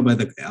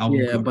album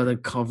yeah, by cover. the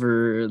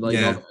cover, like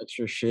all Yeah. the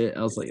extra shit,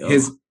 I was like, oh,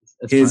 His that's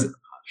probably his the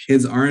pop shit.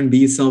 his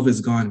R&B self is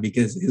gone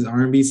because his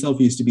R&B self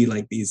used to be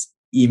like these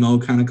emo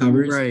kind of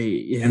covers,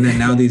 Right. and then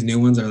Yeah. now these new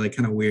ones are like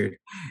kind of weird. So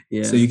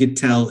Yeah. you could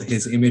tell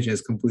his image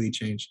has completely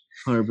changed.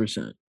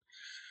 100%.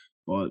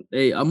 But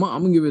hey, I'm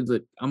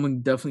gonna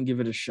definitely give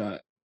it a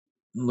shot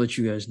and let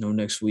you guys know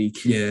next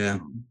week. Yeah.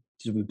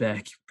 To be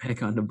back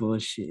on the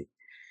bullshit.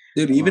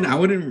 Dude, even I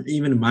wouldn't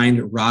even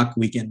mind Rock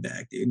Weekend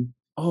back, dude.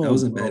 That Oh,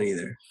 wasn't bad bro.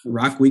 either. Oof,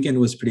 Rock Weekend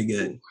was pretty oof,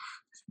 good.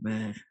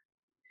 man,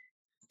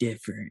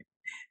 different,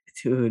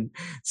 dude.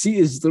 See,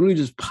 it's literally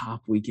just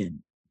pop weekend.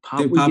 Pop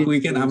Dude, Pop weekend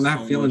Weekend, I'm brings not so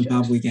much feeling Pop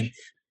extra Weekend. shit.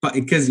 But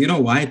because you know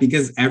why?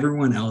 Because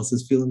everyone else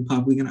is feeling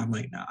Pop Weekend. I'm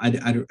like, no,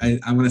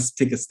 I'm gonna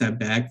take a step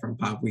back from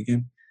Pop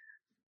Weekend.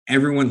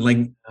 Everyone, like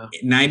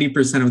Yeah.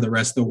 90% of the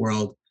rest of the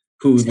world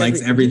who It's likes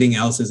just everything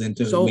else is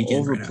into the so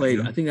weekend right now, overplayed.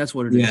 I think that's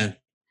what it is. Yeah,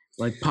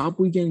 Like pop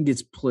weekend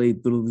gets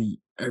played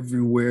literally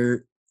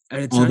everywhere,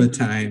 and it's all not the even the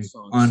good time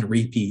on songs.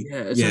 repeat.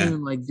 Yeah, it's not Yeah,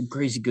 even like the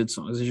crazy good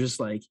songs. It's just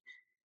like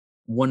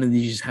one of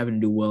these just having to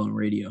do well on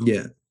radio.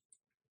 yeah.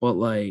 But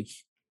like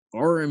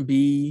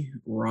R&B,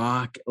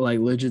 rock, like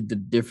legit the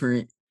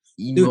different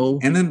Dude, emo.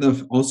 and then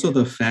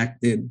the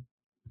fact that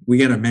we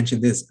gotta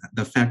mention this,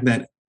 the fact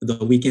that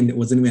the weekend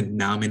wasn't even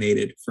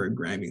nominated for a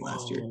Grammy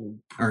last year Oh,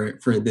 or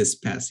for this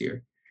past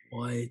year.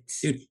 what?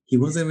 Dude, he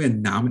wasn't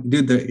even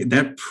nominated. Dude,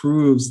 that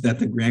proves that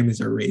the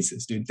Grammys are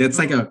racist, dude. That's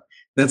like Bro,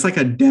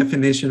 a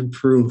definition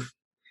proof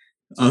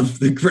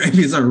The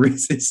Grammys are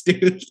racist,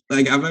 dude.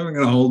 Like, I'm never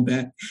gonna hold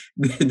back.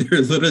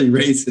 They're literally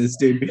racist,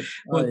 dude.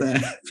 What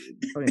the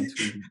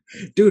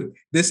dude?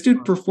 This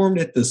dude performed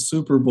at the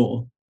Super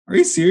Bowl. Are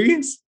you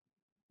serious?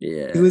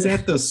 Yeah. He was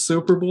at the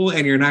Super Bowl,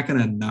 and you're not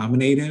gonna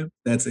nominate him?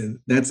 That's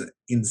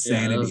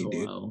insanity, Yeah,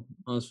 dude. wild.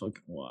 That was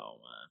fucking wild,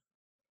 man.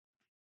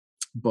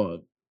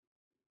 But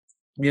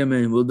yeah,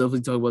 man, we'll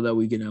definitely talk about that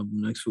weekend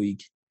album next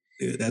week.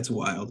 Dude, that's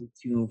wild.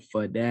 Stay tuned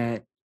for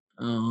that.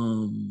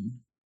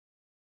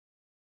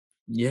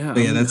 Yeah, But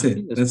I yeah, mean, that's I it.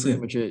 think that's That's pretty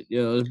it. much it.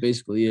 Yeah, that's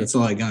basically it. That's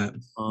all I got.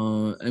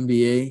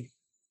 NBA,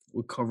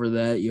 we'll cover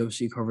that.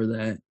 UFC cover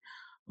that.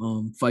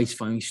 Fights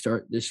finally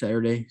start this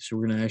Saturday, so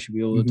we're gonna actually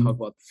be able to talk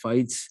about the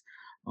fights.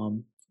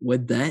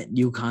 With that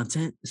new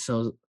content,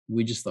 so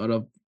we just thought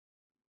of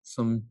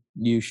some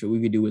new shit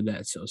we could do with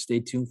that. So stay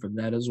tuned for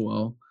that as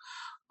well.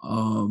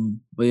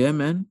 But yeah,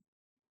 man,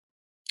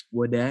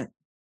 with that,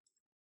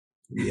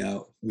 We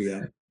out. We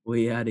out.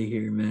 we out of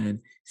here,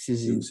 man.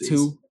 Season Deuces.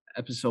 2,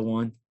 episode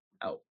 1,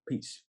 out.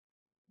 Peace.